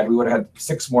low tide. We would have had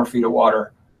 6 more feet of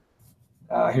water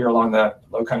here along the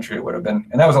low country. It would have been,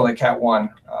 and that was only Cat 1.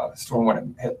 The storm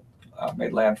wouldn't hit,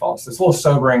 made landfall. So it's a little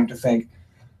sobering to think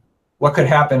what could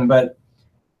happen, but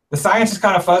the science is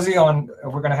kind of fuzzy on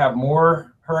if we're going to have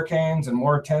more hurricanes and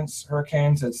more intense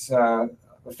hurricanes. It's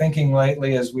the thinking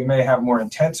lately is we may have more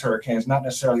intense hurricanes, not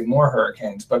necessarily more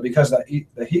hurricanes, but because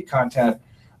the heat content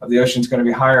of the ocean is going to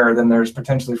be higher, then there's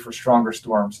potentially for stronger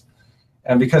storms.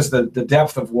 And because the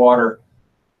depth of water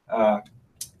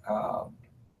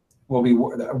will be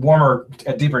warmer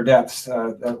at deeper depths,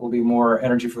 that will be more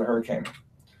energy for the hurricane.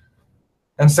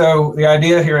 And so the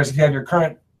idea here is if you have your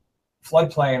current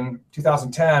floodplain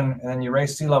 2010 and then you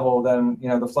raise sea level, then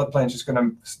the floodplain is just going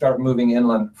to start moving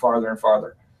inland farther and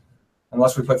farther.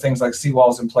 Unless we put things like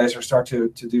seawalls in place or start to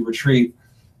do retreat,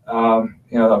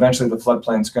 eventually the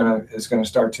floodplain is going to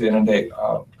start to inundate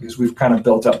because we've kind of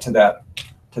built up to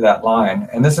that line.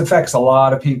 And this affects a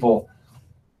lot of people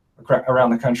around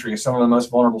the country. Some of the most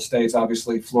vulnerable states,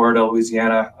 obviously Florida,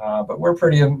 Louisiana, but we're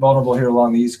pretty vulnerable here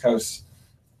along the East Coast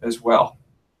as well.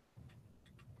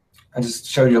 I just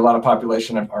showed you a lot of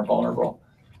population are vulnerable.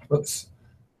 Oops.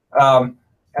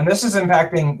 And this is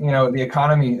impacting, the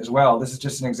economy as well. This is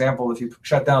just an example. If you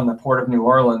shut down the Port of New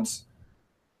Orleans,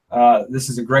 this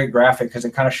is a great graphic because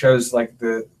it kind of shows like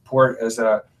the port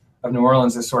of New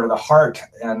Orleans as sort of the heart.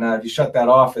 And if you shut that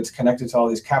off, it's connected to all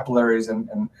these capillaries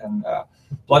and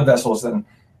blood vessels. And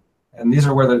these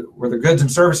are where the goods and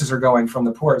services are going from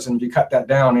the ports. And if you cut that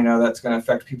down, that's going to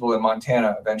affect people in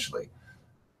Montana eventually.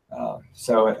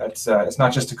 So it's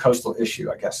not just a coastal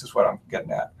issue, I guess, is what I'm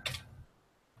getting at.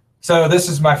 So this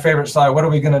is my favorite slide. What are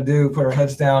we going to do? Put our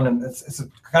heads down, and it's a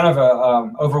kind of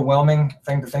a overwhelming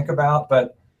thing to think about.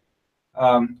 But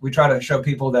we try to show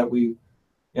people that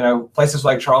places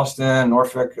like Charleston,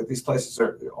 Norfolk, these places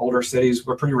are older cities.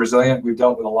 We're pretty resilient. We've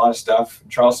dealt with a lot of stuff. In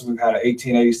Charleston, we've had an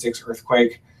 1886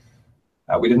 earthquake.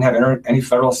 We didn't have any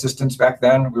federal assistance back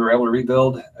then. We were able to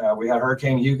rebuild. We had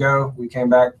Hurricane Hugo. We came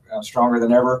back stronger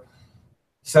than ever.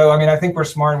 So, I think we're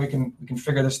smart and we can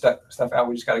figure this stuff out.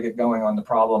 We just got to get going on the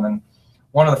problem. And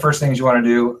one of the first things you want to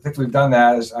do, I think we've done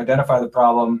that, is identify the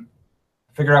problem,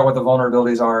 figure out what the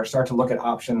vulnerabilities are, start to look at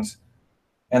options,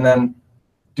 and then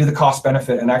do the cost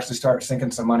benefit and actually start sinking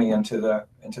some money into the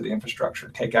infrastructure,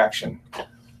 take action.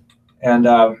 And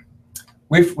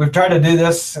we've tried to do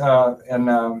this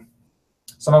in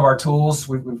some of our tools.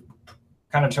 We've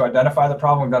kind of to identify the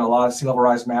problem. We've done a lot of sea level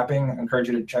rise mapping. I encourage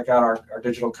you to check out our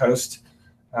digital coast.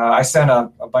 I sent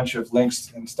a bunch of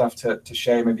links and stuff to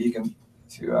Shay. Maybe he can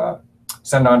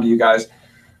send on to you guys.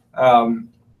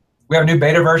 We have a new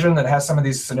beta version that has some of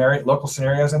these local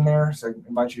scenarios in there. So I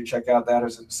invite you to check out that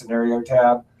as a scenario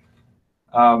tab.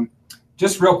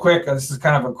 Just real quick, this is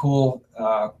kind of a cool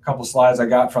couple slides I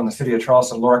got from the city of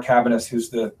Charleston. Laura Cabanis, who's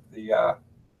the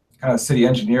kind of city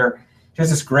engineer. She has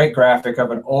this great graphic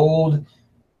of an old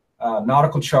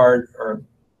nautical chart or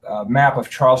map of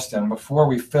Charleston before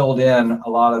we filled in a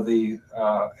lot of the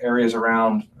areas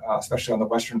around, especially on the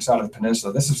western side of the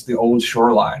peninsula. This is the old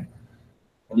shoreline,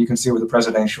 and you can see where the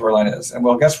present-day shoreline is. And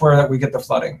well, guess where we get the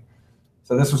flooding?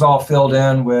 So this was all filled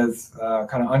in with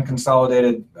kind of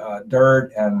unconsolidated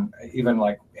dirt and even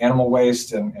like animal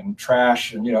waste and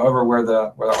trash, and over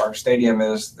where our stadium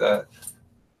is, the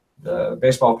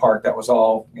baseball park, that was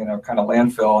all kind of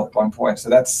landfill at one point. So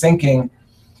that's sinking.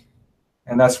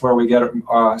 And that's where we get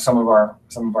some of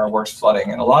our worst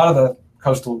flooding. And a lot of the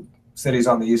coastal cities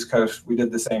on the East Coast, we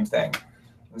did the same thing.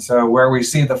 And so where we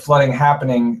see the flooding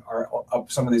happening are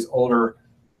up some of these older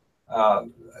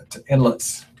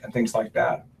inlets and things like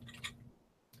that.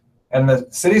 And the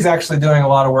city's actually doing a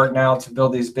lot of work now to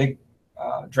build these big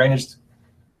drainage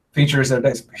features,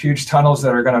 that huge tunnels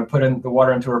that are going to put in the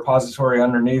water into a repository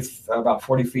underneath about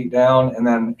 40 feet down, and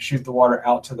then shoot the water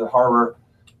out to the harbor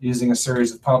using a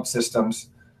series of pump systems,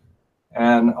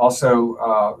 and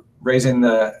also raising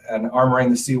and armoring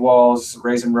the seawalls,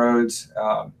 raising roads.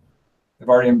 They've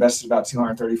already invested about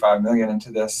 $235 million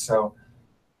into this, so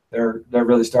they're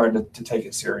really starting to take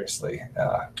it seriously.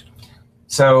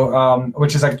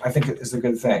 Which is, I think, is a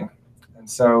good thing. And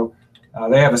so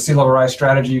they have a sea level rise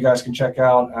strategy you guys can check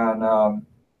out, and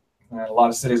a lot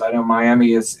of cities. I know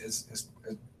Miami is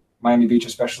Miami Beach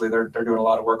especially, they're doing a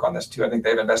lot of work on this too. I think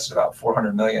they've invested about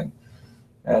 $400 million,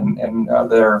 and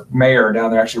their mayor down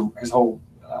there, actually his whole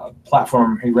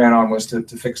platform he ran on was to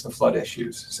fix the flood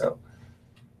issues. So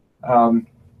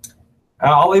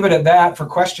I'll leave it at that for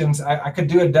questions. I could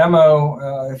do a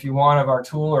demo if you want of our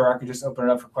tool, or I could just open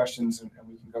it up for questions and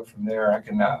we can go from there. I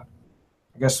can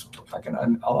I guess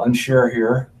I'll unshare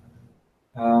here.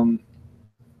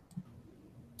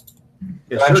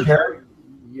 Yes, sure.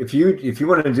 If you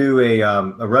want to do a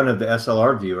run of the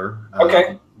SLR viewer,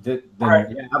 okay, then right.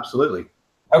 Yeah, absolutely.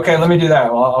 Okay, let me do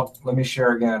that. Well, let me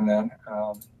share again then.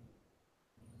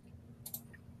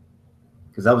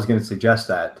 Because I was going to suggest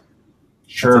that.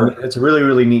 Sure. It's a really,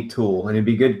 really neat tool, and it'd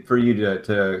be good for you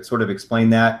to sort of explain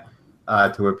that.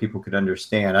 to where people could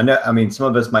understand. I know. I mean, some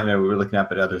of us might know what we're looking at,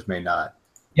 but others may not.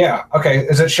 Yeah. Okay.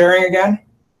 Is it sharing again?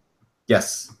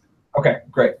 Yes. Okay.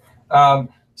 Great.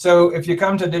 So if you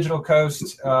come to Digital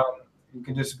Coast, you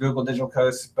can just Google Digital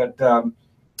Coast. But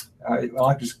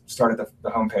I'll just start at the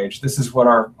homepage. This is what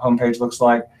our homepage looks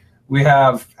like. We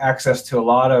have access to a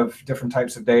lot of different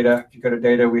types of data. If you go to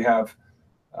data, we have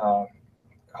a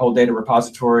whole data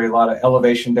repository, a lot of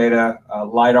elevation data,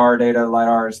 LiDAR data.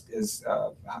 LiDAR is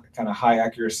kind of high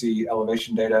accuracy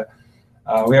elevation data.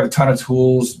 We have a ton of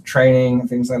tools, training,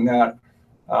 things like that.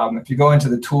 If you go into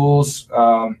the tools,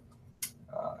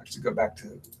 actually go back to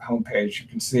the homepage, you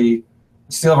can see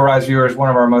the Sea Level Rise Viewer is one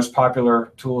of our most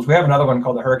popular tools. We have another one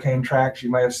called the Hurricane Tracks. You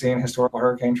might have seen historical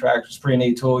hurricane tracks. It's a pretty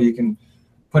neat tool. You can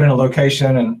put in a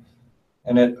location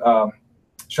and it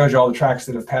shows you all the tracks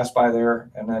that have passed by there,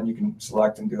 and then you can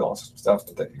select and do all this stuff.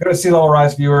 But you go to Sea Level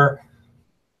Rise Viewer.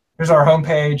 Here's our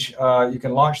homepage. You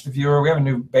can launch the viewer. We have a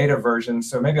new beta version,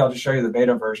 so maybe I'll just show you the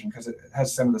beta version because it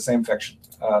has some of the same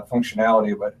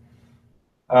functionality. But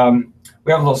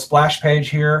we have a little splash page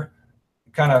here.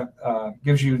 It kind of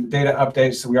gives you data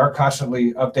updates. So we are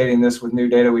constantly updating this with new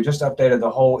data. We just updated the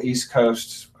whole East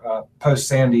Coast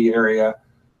post-Sandy area.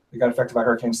 We got affected by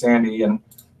Hurricane Sandy, and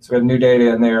so we have new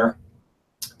data in there.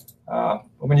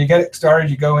 When you get started,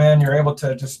 you go in, you're able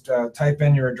to just type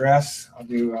in your address. I'll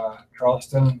do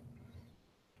Charleston.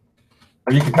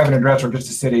 Or you can type an address or just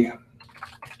a city.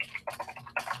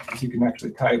 So you can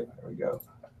actually type. There we go.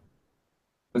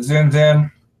 It zooms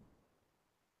in.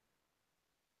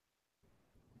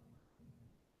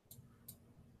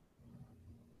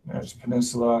 There's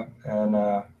Peninsula, and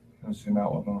I'll zoom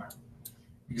out one more.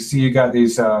 You can see you got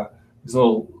these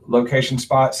little location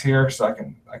spots here, so I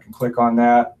can click on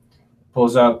that.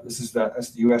 Pulls up. That's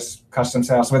the U.S. Customs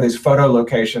House. We have these photo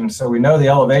locations, so we know the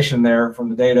elevation there from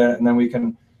the data, and then we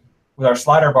can, with our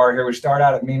slider bar here, we start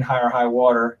out at mean high or high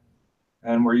water,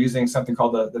 and we're using something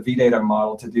called the VData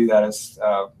model to do that. It's,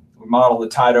 we model the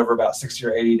tide over about 60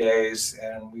 or 80 days,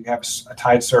 and we have a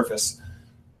tide surface.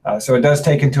 So it does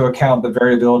take into account the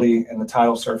variability in the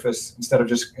tidal surface instead of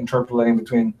just interpolating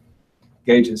between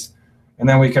gauges. And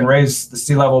then we can raise the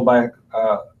sea level by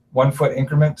 1 foot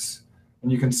increments.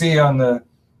 And you can see on the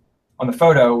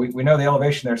photo, we know the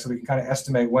elevation there, so we can kind of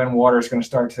estimate when water is going to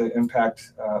start to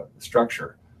impact the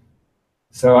structure.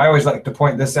 So I always like to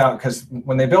point this out because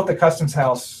when they built the Customs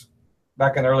House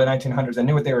back in the early 1900s, they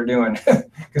knew what they were doing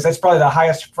because that's probably the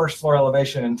highest first floor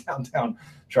elevation in downtown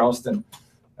Charleston.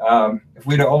 If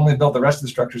we'd only built the rest of the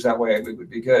structures that way, we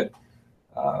would be good.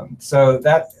 So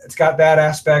it's got that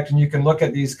aspect, and you can look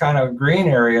at these kind of green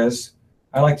areas.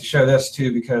 I like to show this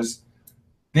too because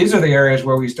these are the areas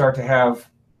where we start to have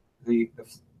the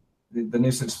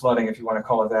nuisance flooding, if you want to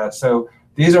call it that. So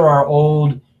these are our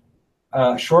old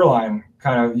shoreline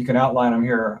kind of, you can outline them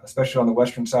here, especially on the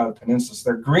western side of the peninsula.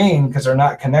 So they're green because they're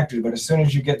not connected, but as soon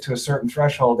as you get to a certain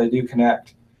threshold, they do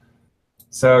connect.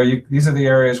 So these are the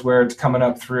areas where it's coming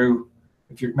up through,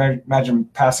 if you imagine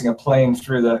passing a plane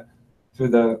through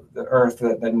the earth,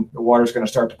 then the water is going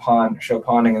to start to show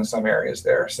ponding in some areas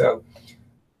there. So,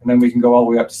 and then we can go all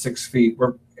the way up to 6 feet.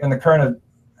 We're in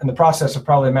the process of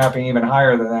probably mapping even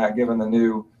higher than that, given the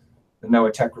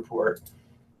NOAA tech report.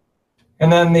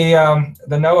 And then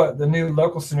the new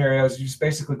local scenarios, you just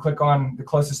basically click on the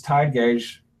closest tide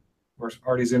gauge. We're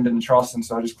already zoomed in Charleston,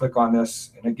 so I just click on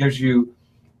this, and it gives you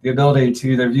the ability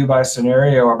to either view by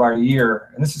scenario or by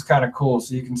year. And this is kind of cool.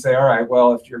 So you can say, all right,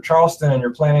 well, if you're Charleston and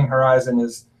your planning horizon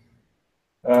is,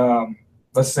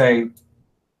 let's say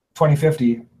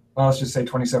 2050, well, let's just say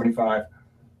 2075,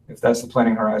 if that's the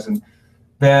planning horizon,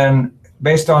 then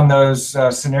based on those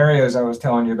scenarios I was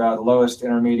telling you about, lowest,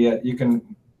 intermediate, you kind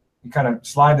of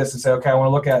slide this and say, okay, I want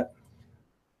to look at,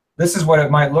 this is what it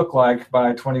might look like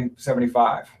by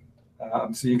 2075.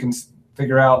 So you can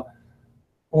figure out,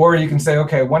 or you can say,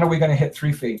 okay, when are we going to hit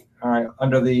 3 feet? All right,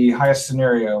 under the highest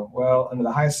scenario. Well, under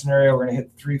the highest scenario, we're going to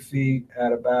hit 3 feet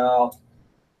at about,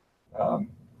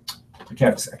 I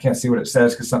can't see what it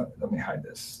says because let me hide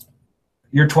this.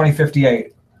 Year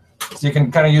 2058. So you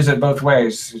can kind of use it both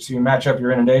ways. So you match up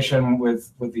your inundation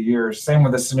with the years. Same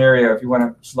with the scenario. If you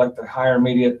want to select the higher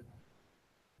immediate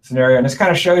scenario, and this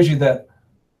kind of shows you that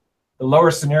the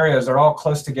lower scenarios are all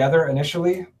close together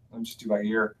initially. Let me just do by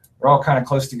year. They're all kind of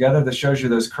close together. This shows you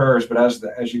those curves, but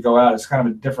as you go out, it's kind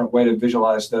of a different way to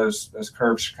visualize those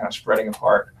curves kind of spreading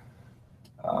apart.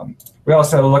 We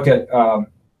also look at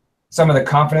some of the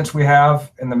confidence we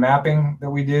have in the mapping that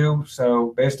we do.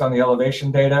 So based on the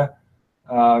elevation data,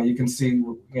 you can see,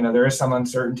 there is some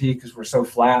uncertainty because we're so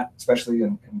flat, especially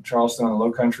in Charleston on the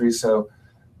low country. So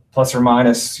plus or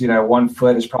minus, 1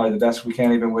 foot is probably the best we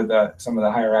can, even with some of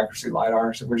the higher accuracy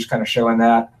LiDAR. So we're just kind of showing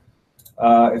that.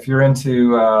 If you're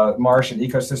into marsh and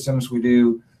ecosystems, we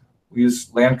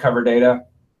use land cover data.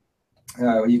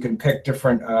 You can pick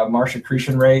different marsh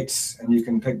accretion rates, and you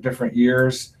can pick different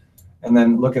years, and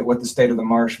then look at what the state of the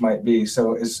marsh might be.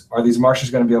 So are these marshes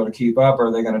going to be able to keep up, or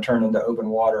are they going to turn into open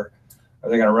water? Are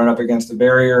they going to run up against a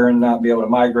barrier and not be able to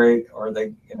migrate? Or are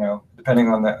they, depending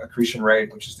on the accretion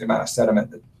rate, which is the amount of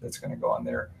sediment that's going to go on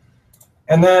there.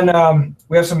 And then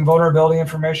we have some vulnerability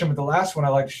information, but the last one I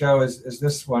like to show is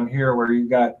this one here, where you've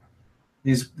got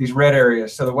these red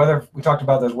areas. So the weather, we talked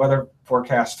about those weather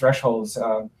forecast thresholds.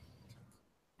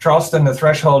 Charleston, the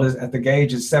threshold is at the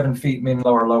gauge is 7 feet mean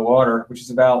low or low water, which is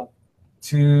about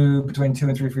between 2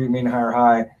 and 3 feet mean high or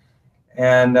high.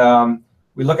 And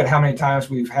we look at how many times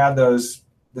we've had this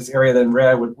area that in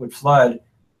red would flood.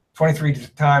 23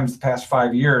 times the past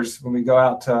 5 years. When we go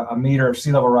out to a meter of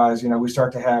sea level rise,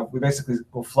 we basically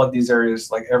will flood these areas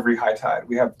like every high tide.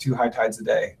 We have 2 high tides a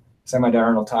day,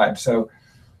 semi-diurnal tide. So,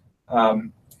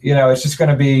 it's just going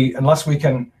to be, unless we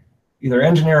can either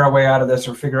engineer our way out of this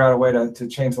or figure out a way to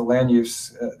change the land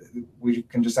use, we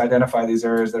can just identify these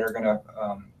areas that are going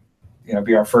to,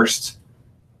 be our first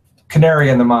canary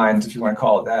in the mines, if you want to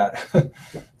call it that.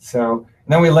 So,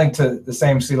 and then we link to the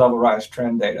same sea level rise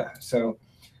trend data. So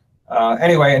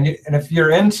anyway, and if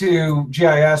you're into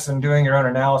GIS and doing your own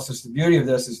analysis, the beauty of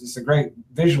this is it's a great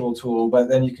visual tool, but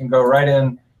then you can go right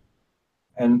in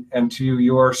and to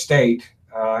your state.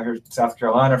 Here's South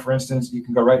Carolina, for instance, you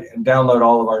can go right and download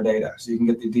all of our data. So you can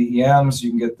get the DEMs, you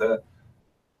can get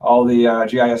all the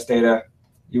GIS data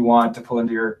you want to pull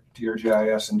into your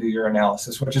GIS and do your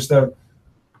analysis, which is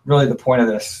really the point of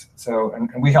this. So, and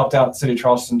we helped out City of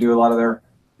Charleston do a lot of their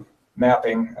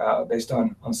mapping based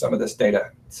on some of this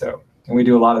data. So, and we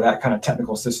do a lot of that kind of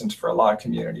technical assistance for a lot of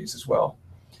communities as well.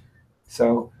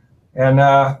 So, and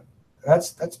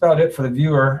that's about it for the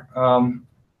viewer. And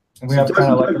we have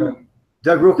kind of like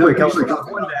Doug, real quick, I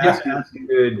wanted to ask if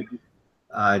you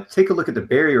could take a look at the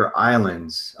barrier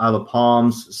islands, Isle of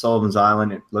Palms, Sullivan's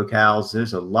Island locales.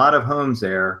 There's a lot of homes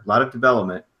there, a lot of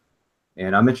development,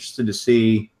 and I'm interested to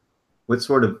see what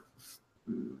sort of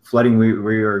flooding we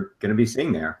are going to be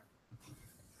seeing there.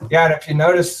 Yeah, and if you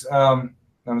notice, I'm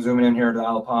zooming in here to the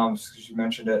Isle of Palms because you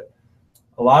mentioned it.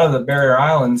 A lot of the barrier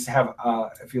islands have,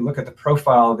 if you look at the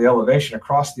profile of the elevation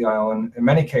across the island, in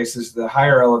many cases, the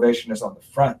higher elevation is on the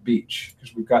front beach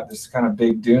because we've got this kind of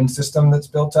big dune system that's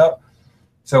built up.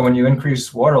 So when you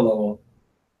increase water level,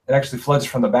 it actually floods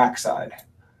from the backside.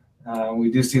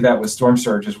 We do see that with storm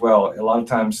surge as well. A lot of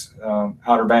times,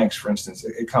 Outer Banks, for instance,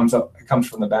 it comes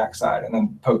from the backside and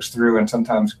then pokes through and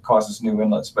sometimes causes new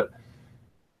inlets. But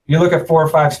you look at 4 or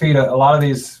 5 feet, a lot of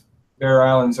these barrier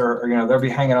islands are they'll be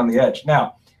hanging on the edge.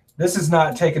 Now, this is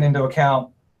not taken into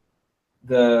account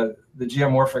the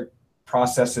geomorphic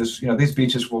processes. These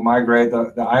beaches will migrate.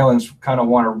 The islands kind of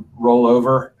want to roll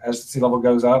over as the sea level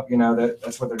goes up.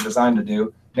 That's what they're designed to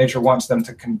do. Nature wants them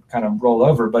to kind of roll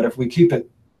over. But if we keep it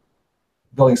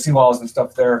building seawalls and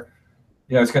stuff there,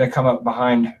 it's going to come up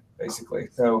behind basically.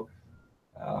 So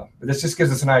but this just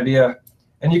gives us an idea.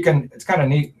 And it's kind of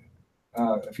neat.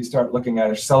 If you start looking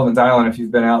at it, Sullivan's Island, if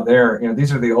you've been out there,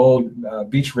 these are the old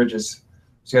beach ridges.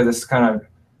 So you have this kind of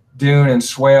dune and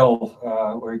swale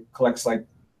where it collects like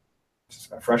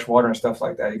fresh water and stuff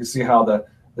like that. You can see how the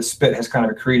spit has kind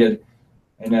of accreted,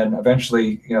 and then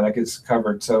eventually, that gets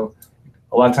covered. So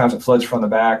a lot of times it floods from the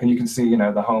back, and you can see,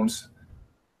 the homes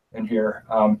in here.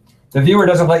 The viewer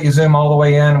doesn't let you zoom all the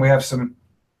way in. We have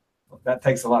that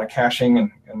takes a lot of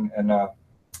caching and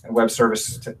web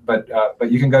service, but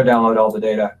you can go download all the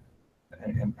data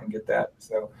and get that.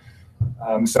 So,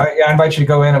 I invite you to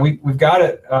go in, and we've got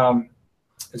it.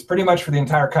 It's pretty much for the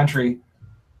entire country,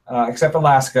 except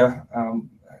Alaska.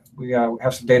 We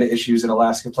have some data issues in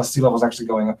Alaska. Plus, sea level is actually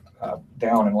going up,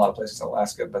 down in a lot of places in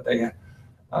Alaska. But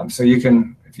so you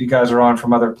can, if you guys are on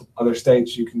from other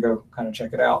states, you can go kind of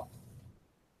check it out.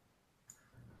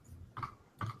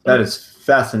 That is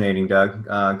fascinating, Doug.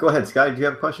 Go ahead, Scotty. Do you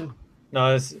have a question?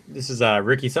 No, this is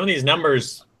Ricky. Some of these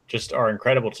numbers just are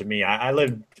incredible to me. I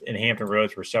lived in Hampton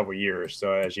Roads for several years.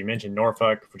 So as you mentioned,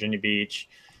 Norfolk, Virginia Beach,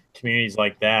 communities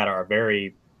like that are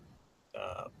very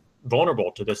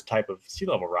vulnerable to this type of sea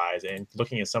level rise. And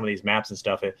looking at some of these maps and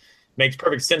stuff, it makes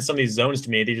perfect sense. Some of these zones to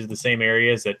me, these are the same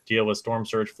areas that deal with storm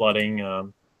surge flooding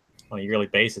on a yearly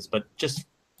basis. But just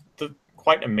the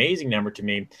quite amazing number to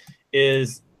me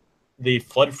is the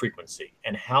flood frequency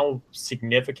and how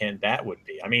significant that would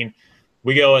be. I mean,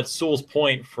 we go at Sewell's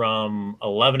Point from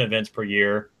 11 events per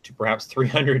year to perhaps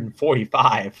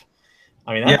 345.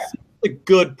 I mean, that's a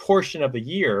good portion of the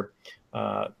year.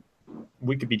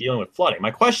 we could be dealing with flooding.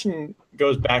 My question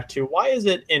goes back to, why is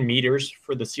it in meters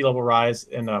for the sea level rise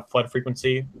and flood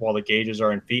frequency while the gauges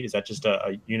are in feet? Is that just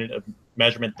a unit of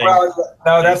measurement thing? Well,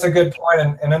 no, that's a good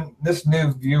point. And in this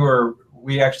new viewer,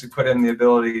 we actually put in the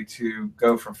ability to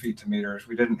go from feet to meters.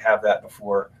 We didn't have that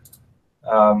before.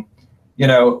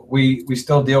 We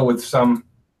still deal with some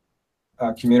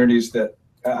communities that,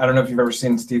 I don't know if you've ever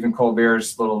seen Stephen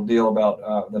Colbert's little deal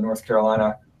about the North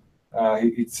Carolina.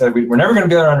 He said we're never going to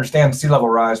be able to understand sea level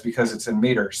rise because it's in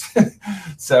meters.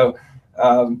 so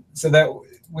that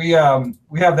we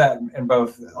have that in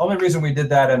both. The only reason we did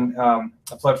that in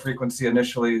a flood frequency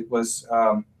initially was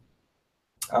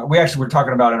we actually were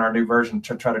talking about in our new version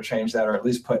to try to change that, or at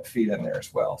least put feet in there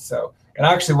as well. So, and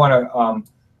I actually want to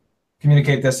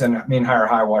communicate this in mean higher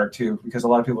high water too, because a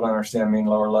lot of people don't understand mean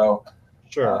lower low.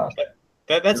 Sure.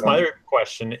 That's my other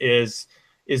question is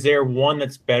there one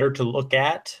that's better to look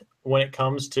at when it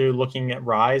comes to looking at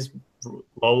rise,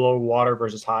 low water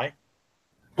versus high?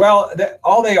 Well,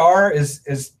 all they are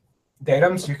is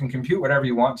datums. You can compute whatever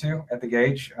you want to at the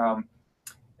gauge.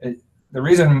 The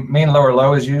reason mean lower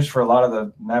low is used for a lot of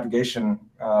the navigation,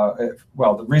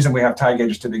 the reason we have tide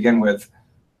gauges to begin with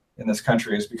in this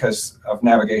country is because of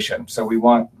navigation. So we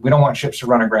don't want ships to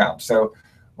run aground. So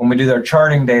when we do their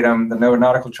charting datum, the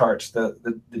nautical charts,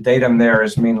 the datum there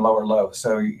is mean lower low.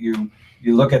 So you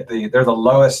look at they're the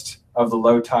lowest of the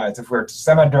low tides. If we're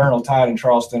semi-diurnal tide in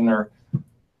Charleston or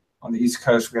on the East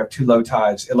Coast, we have 2 low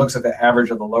tides. It looks at the average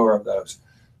of the lower of those.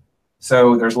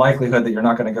 So there's likelihood that you're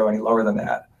not going to go any lower than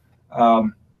that.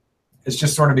 It's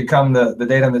just sort of become the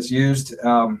datum that's used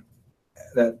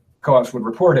that co-ops would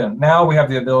report in. Now we have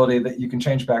the ability that you can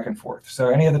change back and forth. So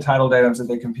any of the tidal datums that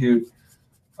they compute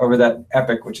over that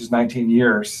epoch, which is 19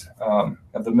 years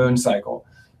of the moon cycle,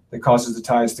 that causes the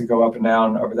tides to go up and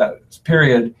down over that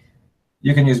period,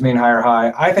 you can use mean higher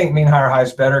high. I think mean higher high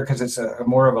is better because it's a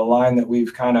more of a line that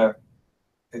we've kind of,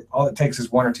 all it takes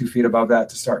is 1 or 2 feet above that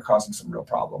to start causing some real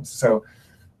problems. So,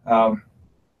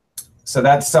 so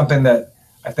that's something that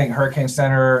I think Hurricane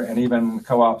Center and even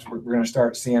co-ops, we're going to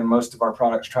start seeing most of our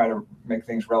products try to make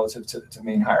things relative to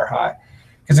mean higher high.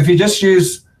 Because if you just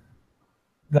use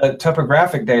the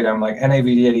topographic datum like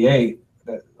NAVD88,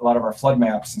 that a lot of our flood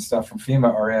maps and stuff from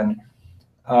FEMA are in,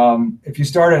 if you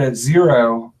started at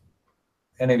 0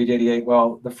 NAVD88,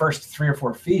 well, the first 3 or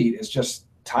 4 feet is just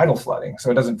tidal flooding,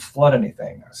 so it doesn't flood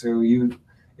anything. So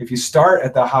if you start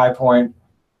at the high point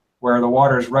where the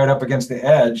water is right up against the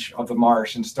edge of the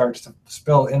marsh and starts to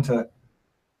spill into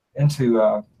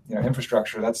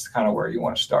infrastructure, that's kind of where you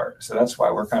want to start. So that's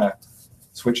why we're kind of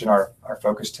switching our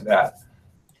focus to that.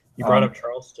 You brought up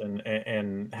Charleston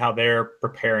and how they're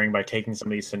preparing by taking some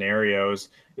of these scenarios.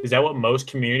 Is that what most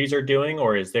communities are doing,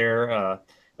 or is there a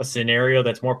scenario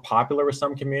that's more popular with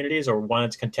some communities, or one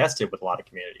that's contested with a lot of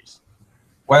communities?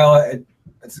 Well,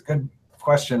 it's a good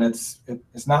question. It's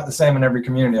not the same in every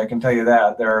community, I can tell you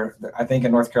that. I think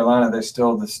in North Carolina,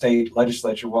 the state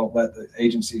legislature won't let the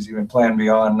agencies even plan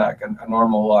beyond like a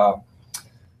normal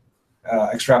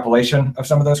extrapolation of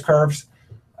some of those curves.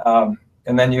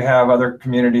 And then you have other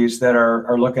communities that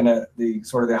are looking at the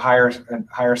sort of the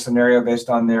higher scenario based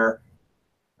on their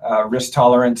risk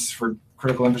tolerance for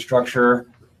critical infrastructure.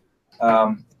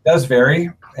 It does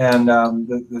vary, and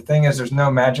the thing is, there's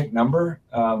no magic number.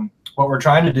 What we're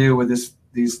trying to do with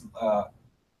that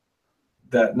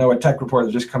NOAA tech report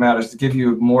that just come out is to give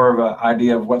you more of an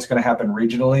idea of what's going to happen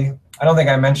regionally. I don't think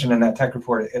I mentioned in that tech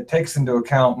report, it takes into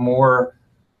account more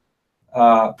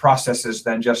processes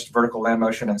than just vertical land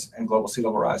motion and global sea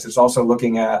level rise. It's also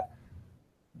looking at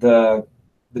the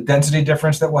density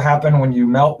difference that will happen when you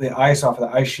melt the ice off of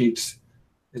the ice sheets.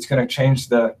 It's going to change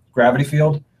the gravity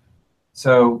field.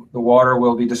 So the water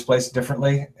will be displaced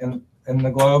differently in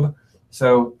the globe.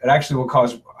 So it actually will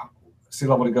cause sea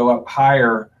level to go up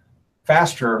higher,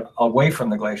 faster away from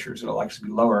the glaciers. It'll actually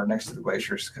be lower next to the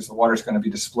glaciers because the water is going to be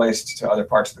displaced to other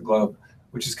parts of the globe,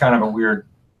 which is kind of a weird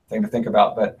thing to think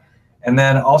about. And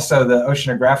then also the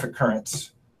oceanographic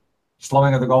currents,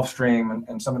 slowing of the Gulf Stream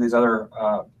and some of these other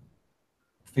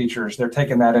features, they're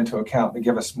taking that into account to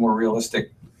give us more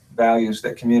realistic values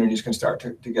that communities can start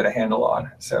to get a handle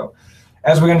on. So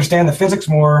as we understand the physics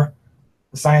more,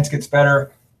 the science gets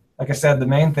better. Like I said, the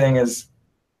main thing is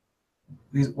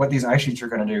what these ice sheets are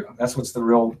going to do. That's the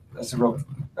real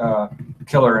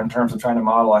killer in terms of trying to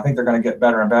model. I think they're going to get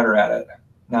better and better at it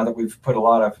now that we've put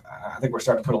I think we're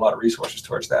starting to put a lot of resources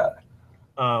towards that.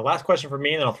 Last question for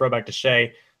me, and then I'll throw it back to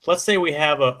Shay. Let's say we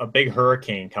have a big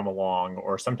hurricane come along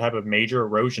or some type of major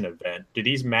erosion event. Do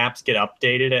these maps get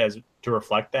updated to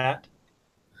reflect that?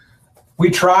 We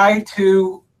try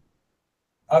to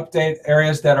update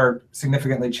areas that are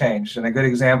significantly changed. And a good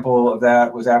example of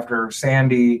that was after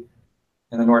Sandy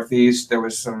in the Northeast, there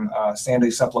was some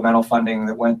Sandy supplemental funding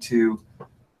that went to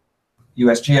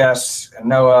USGS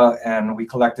and NOAA, and we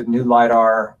collected new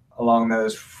LIDAR along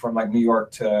those from like New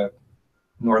York to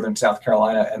northern South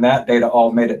Carolina, and that data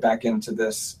all made it back into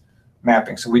this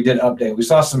mapping. So we did update. We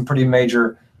saw some pretty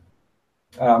major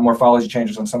morphology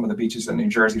changes on some of the beaches in New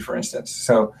Jersey, for instance.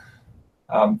 So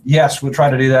yes, we'll try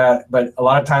to do that, but a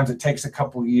lot of times it takes a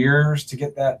couple years to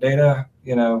get that data,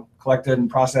 collected and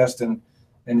processed and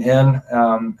in.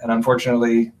 And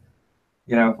unfortunately,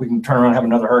 we can turn around and have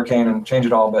another hurricane and change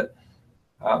it all. But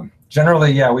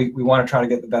generally, yeah, we want to try to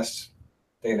get the best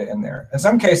data in there. In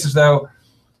some cases, though,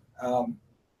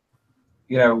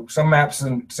 some maps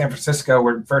in San Francisco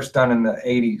were first done in the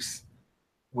 80s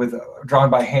with drawn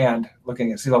by hand,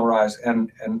 looking at sea level rise,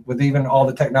 and with even all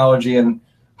the technology and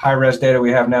high-res data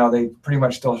we have now, they pretty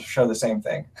much still show the same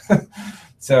thing.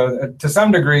 So to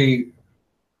some degree,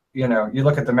 you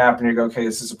look at the map and you go, okay,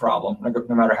 this is a problem,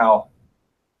 no matter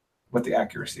what the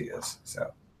accuracy is.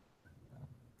 So,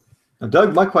 now,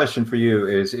 Doug, my question for you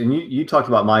is, and you talked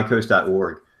about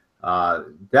mycoast.org.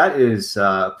 That is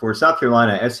for South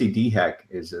Carolina, SCDHEC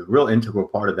is a real integral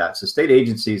part of that. So state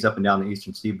agencies up and down the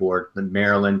eastern seaboard,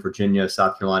 Maryland, Virginia,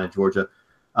 South Carolina, Georgia,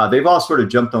 they've all sort of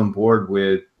jumped on board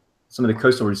with some of the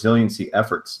coastal resiliency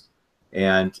efforts.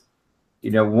 And,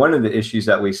 one of the issues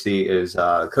that we see is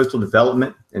coastal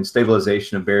development and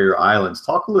stabilization of barrier islands.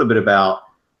 Talk a little bit about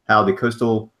how the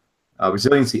coastal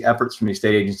resiliency efforts from these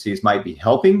state agencies might be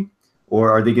helping,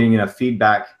 or are they getting enough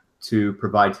feedback to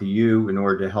provide to you in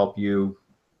order to help you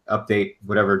update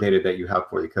whatever data that you have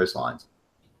for the coastlines?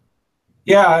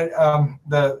 Yeah,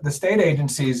 the state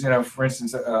agencies, for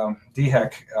instance,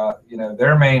 DHEC,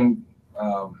 their main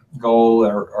goal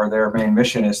or their main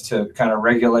mission is to kind of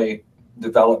regulate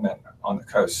development on the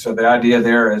coast. So the idea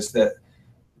there is that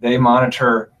they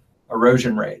monitor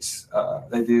erosion rates.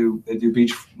 They do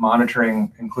beach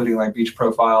monitoring, including like beach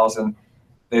profiles, and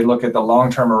they look at the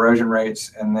long-term erosion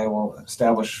rates, and they will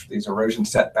establish these erosion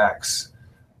setbacks.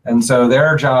 And so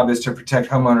their job is to protect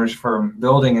homeowners from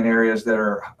building in areas that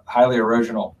are highly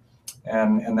erosional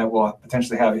and that will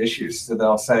potentially have issues. So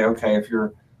they'll say, okay, if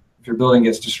your building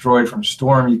gets destroyed from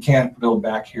storm, you can't build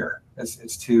back here.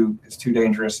 It's too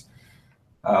dangerous.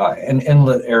 In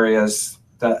inlet areas,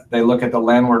 that they look at the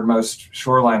landwardmost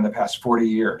shoreline the past 40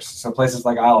 years. So places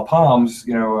like Isle of Palms,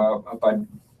 up by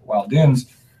Wild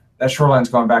Dunes, that shoreline's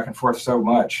gone back and forth so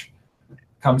much.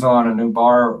 Comes on a new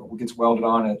bar, gets welded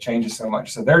on, and it changes so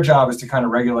much. So their job is to kind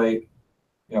of regulate.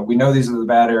 We know these are the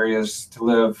bad areas to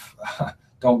live.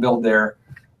 Don't build there,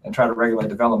 and try to regulate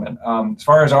development. As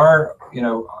far as our,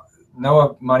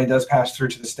 NOAA money does pass through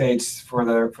to the states for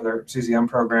their CZM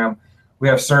program. We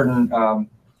have certain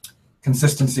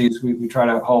consistencies we try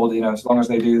to hold. As long as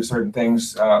they do certain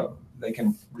things, they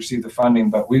can receive the funding.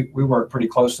 But we work pretty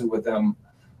closely with them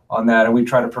on that, and we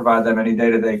try to provide them any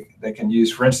data they can use.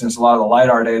 For instance, a lot of the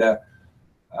LIDAR data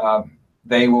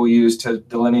they will use to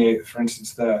delineate, for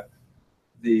instance, the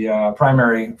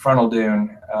primary frontal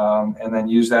dune, and then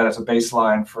use that as a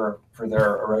baseline for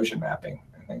their erosion mapping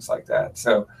and things like that.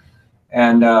 So,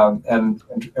 and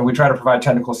we try to provide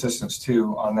technical assistance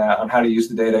too on that, on how to use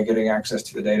the data, getting access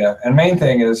to the data. And main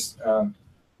thing is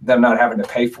them not having to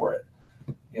pay for it.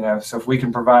 So if we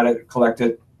can provide it, collect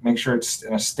it, make sure it's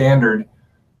in a standard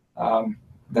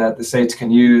that the states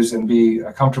can use and be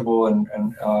comfortable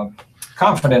and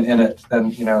confident in it,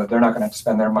 then they're not going to have to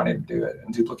spend their money to do it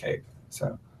and duplicate.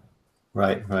 So,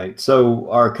 right. So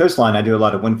our coastline, I do a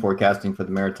lot of wind forecasting for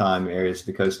the maritime areas of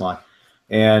the coastline,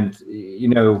 and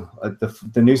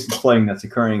the nuisance flooding that's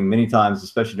occurring many times,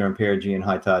 especially during perigee and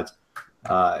high tides,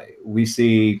 we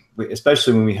see,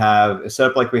 especially when we have a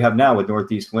setup like we have now with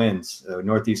northeast winds,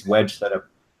 northeast wedge setup,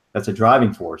 that's a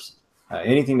driving force.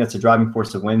 Anything that's a driving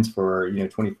force of winds for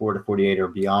 24 to 48 or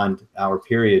beyond hour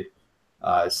period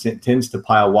tends to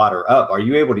pile water up. Are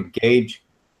you able to gauge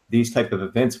these type of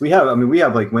events? We have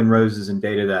like wind roses and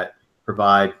data that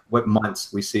provide what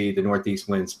months we see the northeast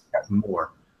winds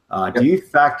more. Do you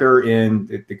factor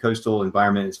in the coastal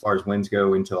environment as far as winds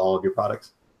go into all of your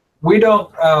products? We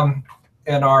don't.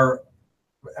 And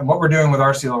what we're doing with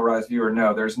our sea level rise viewer,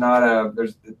 no,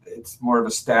 it's more of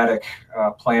a static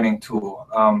planning tool.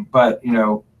 But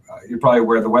you're probably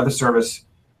aware the Weather Service,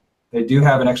 they do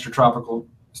have an extratropical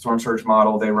storm surge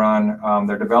model they run.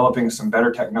 They're developing some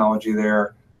better technology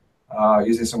there,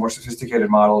 using some more sophisticated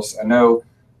models. I know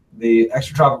the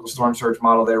extratropical storm surge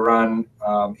model they run,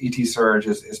 ET Surge,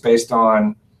 is based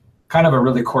on kind of a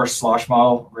really coarse slosh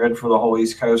model, read for the whole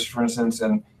East Coast, for instance,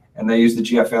 and they use the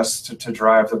GFS to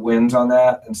drive the winds on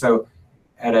that. And so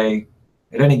at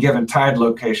any given tide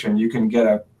location, you can get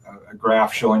a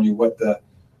graph showing you what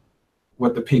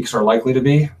the peaks are likely to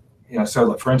be.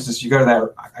 So for instance, you go to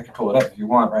that, I can pull it up if you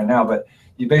want right now, but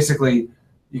you basically,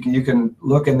 you can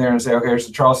look in there and say, okay, here's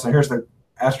the Charleston, here's the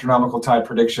astronomical tide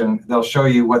prediction. They'll show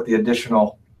you what the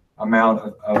additional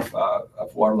amount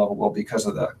of water level will be because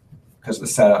of the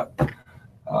setup.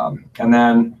 And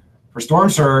then for storm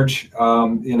surge,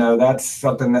 that's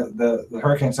something that the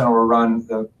Hurricane Center will run.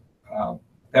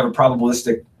 They have a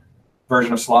probabilistic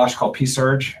version of SLOSH called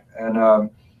P-Surge, and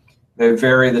they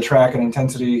vary the track and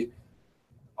intensity,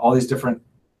 all these different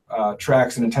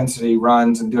tracks and intensity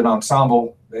runs, and do an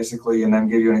ensemble basically, and then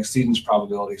give you an exceedance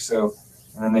probability. So,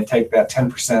 and then they take that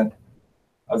 10%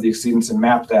 of the exceedance and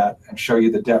map that and show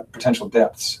you the potential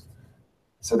depths.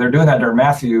 So they're doing that during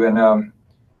Matthew, and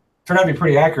turned out to be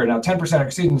pretty accurate. Now, 10%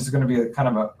 exceedance is going to be a kind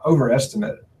of an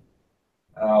overestimate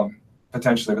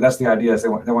potentially, but that's the idea. Is they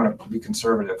want to be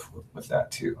conservative with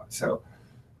that too. So,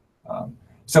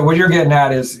 so what you're getting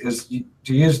at is you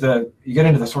get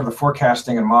into the sort of the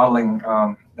forecasting and modeling.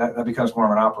 That becomes more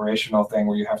of an operational thing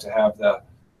where you have to have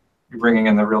you're bringing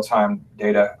in the real time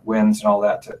data, winds, and all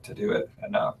that to do it,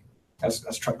 and that's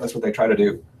what they try to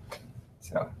do.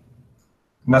 So,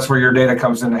 and that's where your data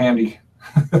comes in handy.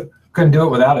 Couldn't do it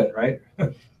without it, right?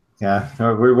 Yeah,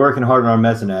 we're working hard on our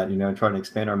Mesonet, trying to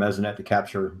expand our Mesonet to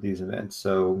capture these events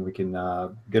so we can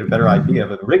get a better idea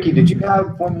of it. Ricky, did you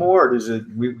have one more? Or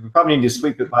we probably need to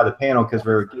sweep it by the panel because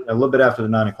we're a little bit after the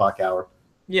 9 o'clock hour.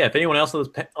 Yeah, if anyone else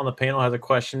on the panel has a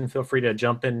question, feel free to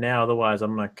jump in now. Otherwise,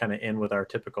 I'm going to kind of end with our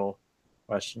typical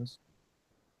questions.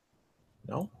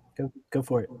 No? Go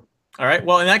for it. All right.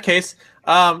 Well, in that case,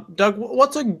 Doug,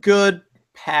 what's a good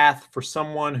path for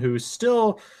someone who's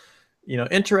still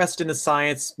interested in the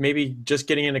science, maybe just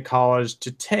getting into college,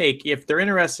 to take if they're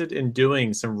interested in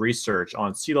doing some research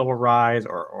on sea level rise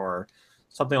or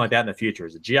something like that in the future?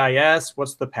 Is it GIS?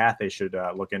 What's the path they should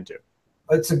look into?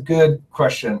 That's a good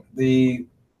question.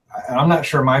 I'm not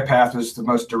sure my path was the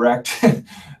most direct.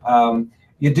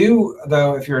 You do,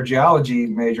 though, if you're a geology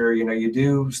major, you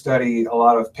do study a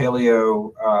lot of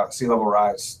paleo sea level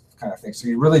rise kind of thing. So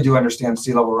you really do understand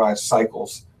sea level rise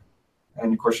cycles.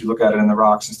 And of course, you look at it in the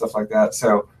rocks and stuff like that.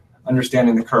 So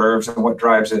understanding the curves and what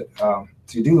drives it. So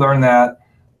you do learn that.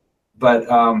 But,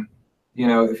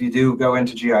 if you do go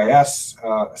into GIS,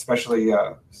 especially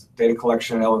data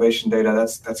collection, elevation data,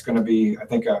 that's going to be, I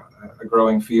think, a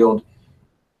growing field.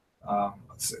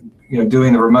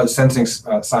 Doing the remote sensing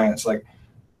science, like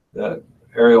the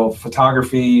aerial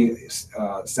photography,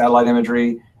 satellite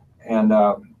imagery, and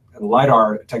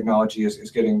LiDAR technology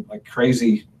is getting like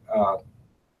crazy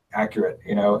accurate,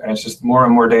 and it's just more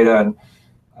and more data.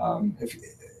 And if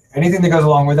anything that goes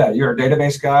along with that, you're a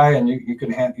database guy, and you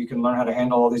can learn how to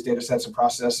handle all these data sets and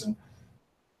process, and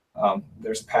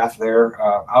there's a path there.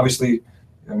 Obviously,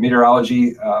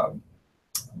 meteorology,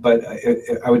 but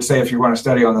I would say if you want to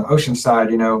study on the ocean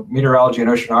side, meteorology and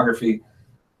oceanography,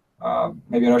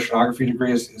 maybe an oceanography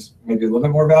degree is maybe a little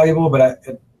bit more valuable, but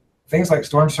things like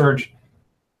storm surge,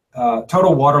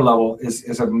 total water level is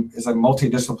a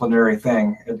multidisciplinary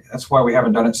thing. That's why we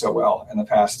haven't done it so well in the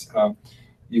past.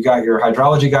 You got your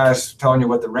hydrology guys telling you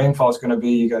what the rainfall is going to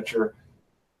be. You got your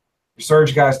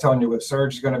surge guys telling you what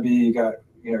surge is going to be. You got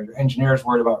your engineers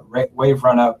worried about wave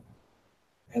run up,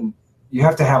 and you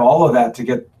have to have all of that to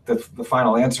get the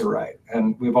final answer right.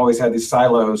 And we've always had these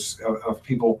silos of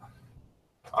people.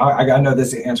 I know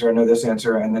this answer, I know this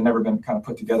answer, and they've never been kind of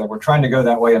put together. We're trying to go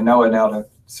that way in NOAA now to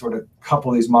sort of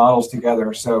couple these models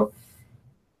together. So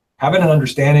having an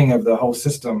understanding of the whole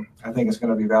system, I think, is going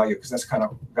to be valuable, because that's kind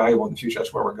of valuable in the future.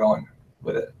 That's where we're going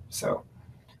with it. So,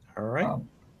 all right.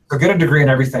 So get a degree in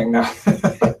everything now.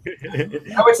 I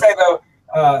would say, though,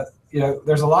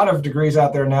 there's a lot of degrees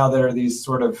out there now that are these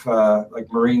sort of like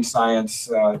marine science,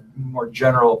 more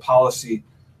general policy.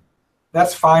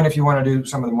 That's fine if you want to do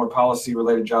some of the more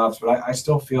policy-related jobs, but I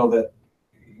still feel that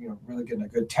really getting a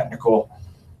good technical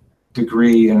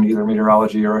degree in either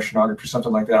meteorology or oceanography,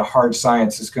 something like that, a hard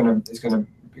science is going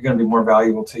to be more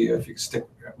valuable to you if you stick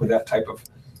with that type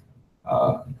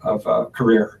of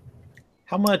career.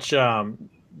 How much do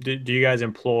you guys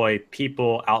employ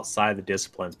people outside the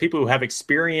disciplines, people who have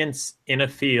experience in a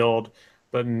field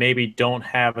but maybe don't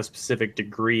have a specific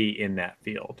degree in that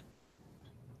field?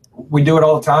 We do it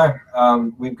all the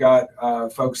time. We've got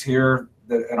folks here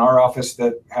in our office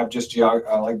that have just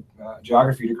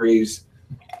geography degrees,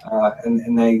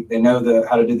 and they know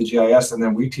how to do the GIS, and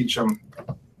then we teach them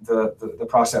the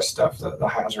process stuff, the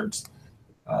hazards.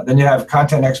 Then you have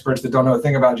content experts that don't know a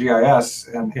thing about GIS,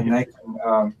 and they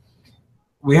can.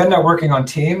 We end up working on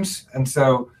teams, and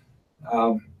so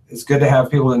it's good to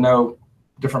have people that know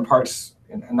different parts,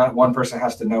 and not one person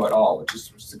has to know it all, which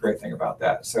is the great thing about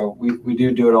that. So we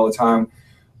do it all the time.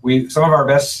 Some of our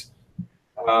best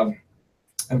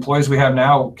employees we have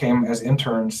now came as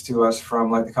interns to us from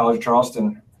like the College of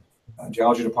Charleston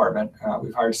geology department.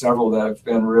 We've hired several that have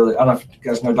been really, I don't know if you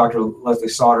guys know Dr. Leslie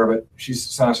Sauter, but she's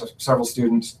sent us several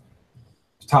students,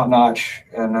 top notch.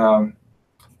 And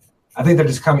I think they're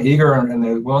just come eager and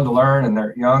they're willing to learn, and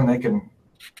they're young.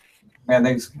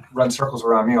 They run circles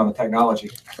around me on the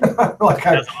technology. Like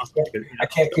That's awesome. I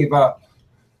can't keep up.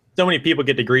 So many people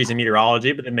get degrees in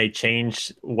meteorology, but then they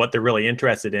change what they're really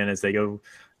interested in as they go,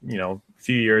 a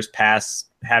few years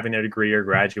past having their degree or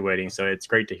graduating. So it's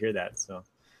great to hear that. So.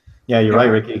 Yeah, you're right,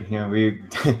 Ricky. I mean,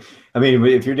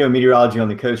 if you're doing meteorology on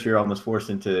the coast, you're almost forced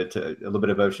into a little bit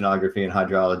of oceanography and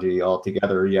hydrology all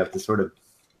together. You have to sort of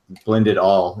blend it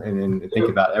all and then think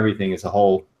about everything as a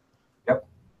whole. Yep,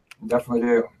 definitely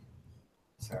do.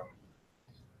 So.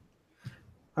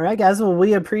 All right, guys. Well,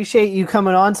 we appreciate you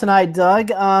coming on tonight,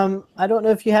 Doug. I don't know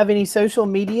if you have any social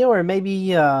media or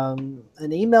maybe an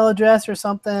email address or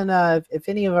something. If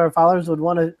any of our followers would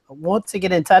want to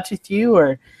get in touch with you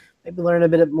or maybe learn a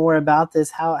bit more about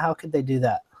this, how could they do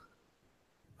that?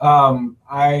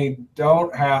 I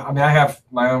have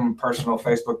my own personal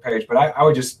Facebook page, but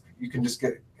you can just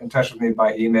get in touch with me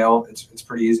by email. It's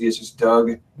pretty easy. It's just Doug,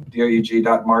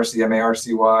 DOUG.Marcy,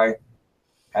 MARCY,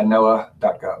 at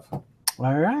NOAA.gov.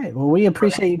 All right. Well, we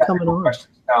appreciate you coming on.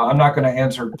 Now, I'm not going to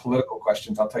answer political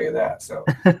questions. I'll tell you that. So.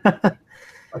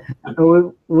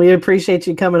 We appreciate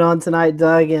you coming on tonight,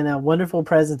 Doug, and a wonderful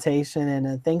presentation.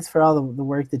 And thanks for all the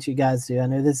work that you guys do. I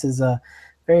know this is a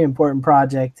very important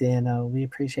project, and we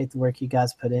appreciate the work you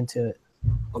guys put into it.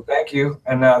 Well, thank you.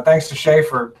 And thanks to Shay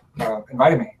for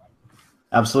inviting me.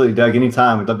 Absolutely, Doug.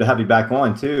 Anytime. We'd love to have you back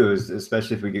on too,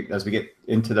 especially as we get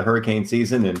into the hurricane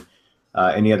season and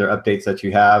any other updates that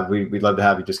you have. We'd love to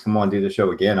have you just come on and do the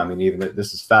show again. I mean, even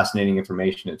this is fascinating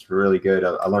information. It's really good.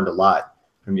 I learned a lot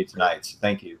from you tonight. So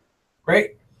thank you.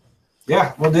 Great.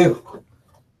 Yeah, we'll do. All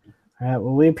right.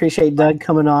 Well, we appreciate Doug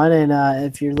coming on. And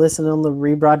if you're listening on the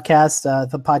rebroadcast,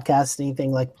 the podcast,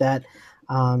 anything like that,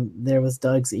 there was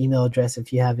Doug's email address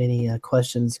if you have any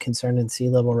questions concerning sea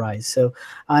level rise. So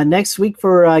next week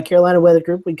for Carolina Weather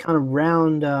Group, we kind of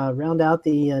round out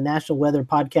the National Weather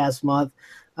Podcast Month.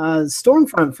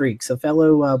 Stormfront Freaks, a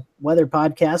fellow weather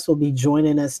podcast, will be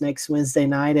joining us next Wednesday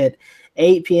night at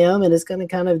 8 p.m. and it's going to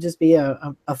kind of just be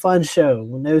a fun show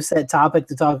with no set topic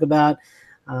to talk about.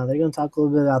 They're going to talk a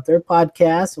little bit about their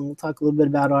podcast, and we'll talk a little bit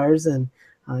about ours, and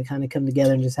kind of come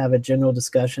together and just have a general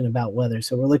discussion about weather.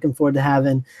 So we're looking forward to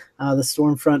having the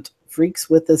Stormfront Freaks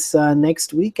with us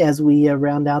next week as we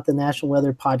round out the National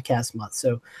Weather Podcast Month.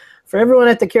 So for everyone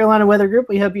at the Carolina Weather Group,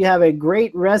 we hope you have a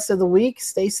great rest of the week.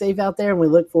 Stay safe out there, and we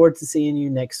look forward to seeing you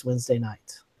next Wednesday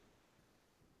night.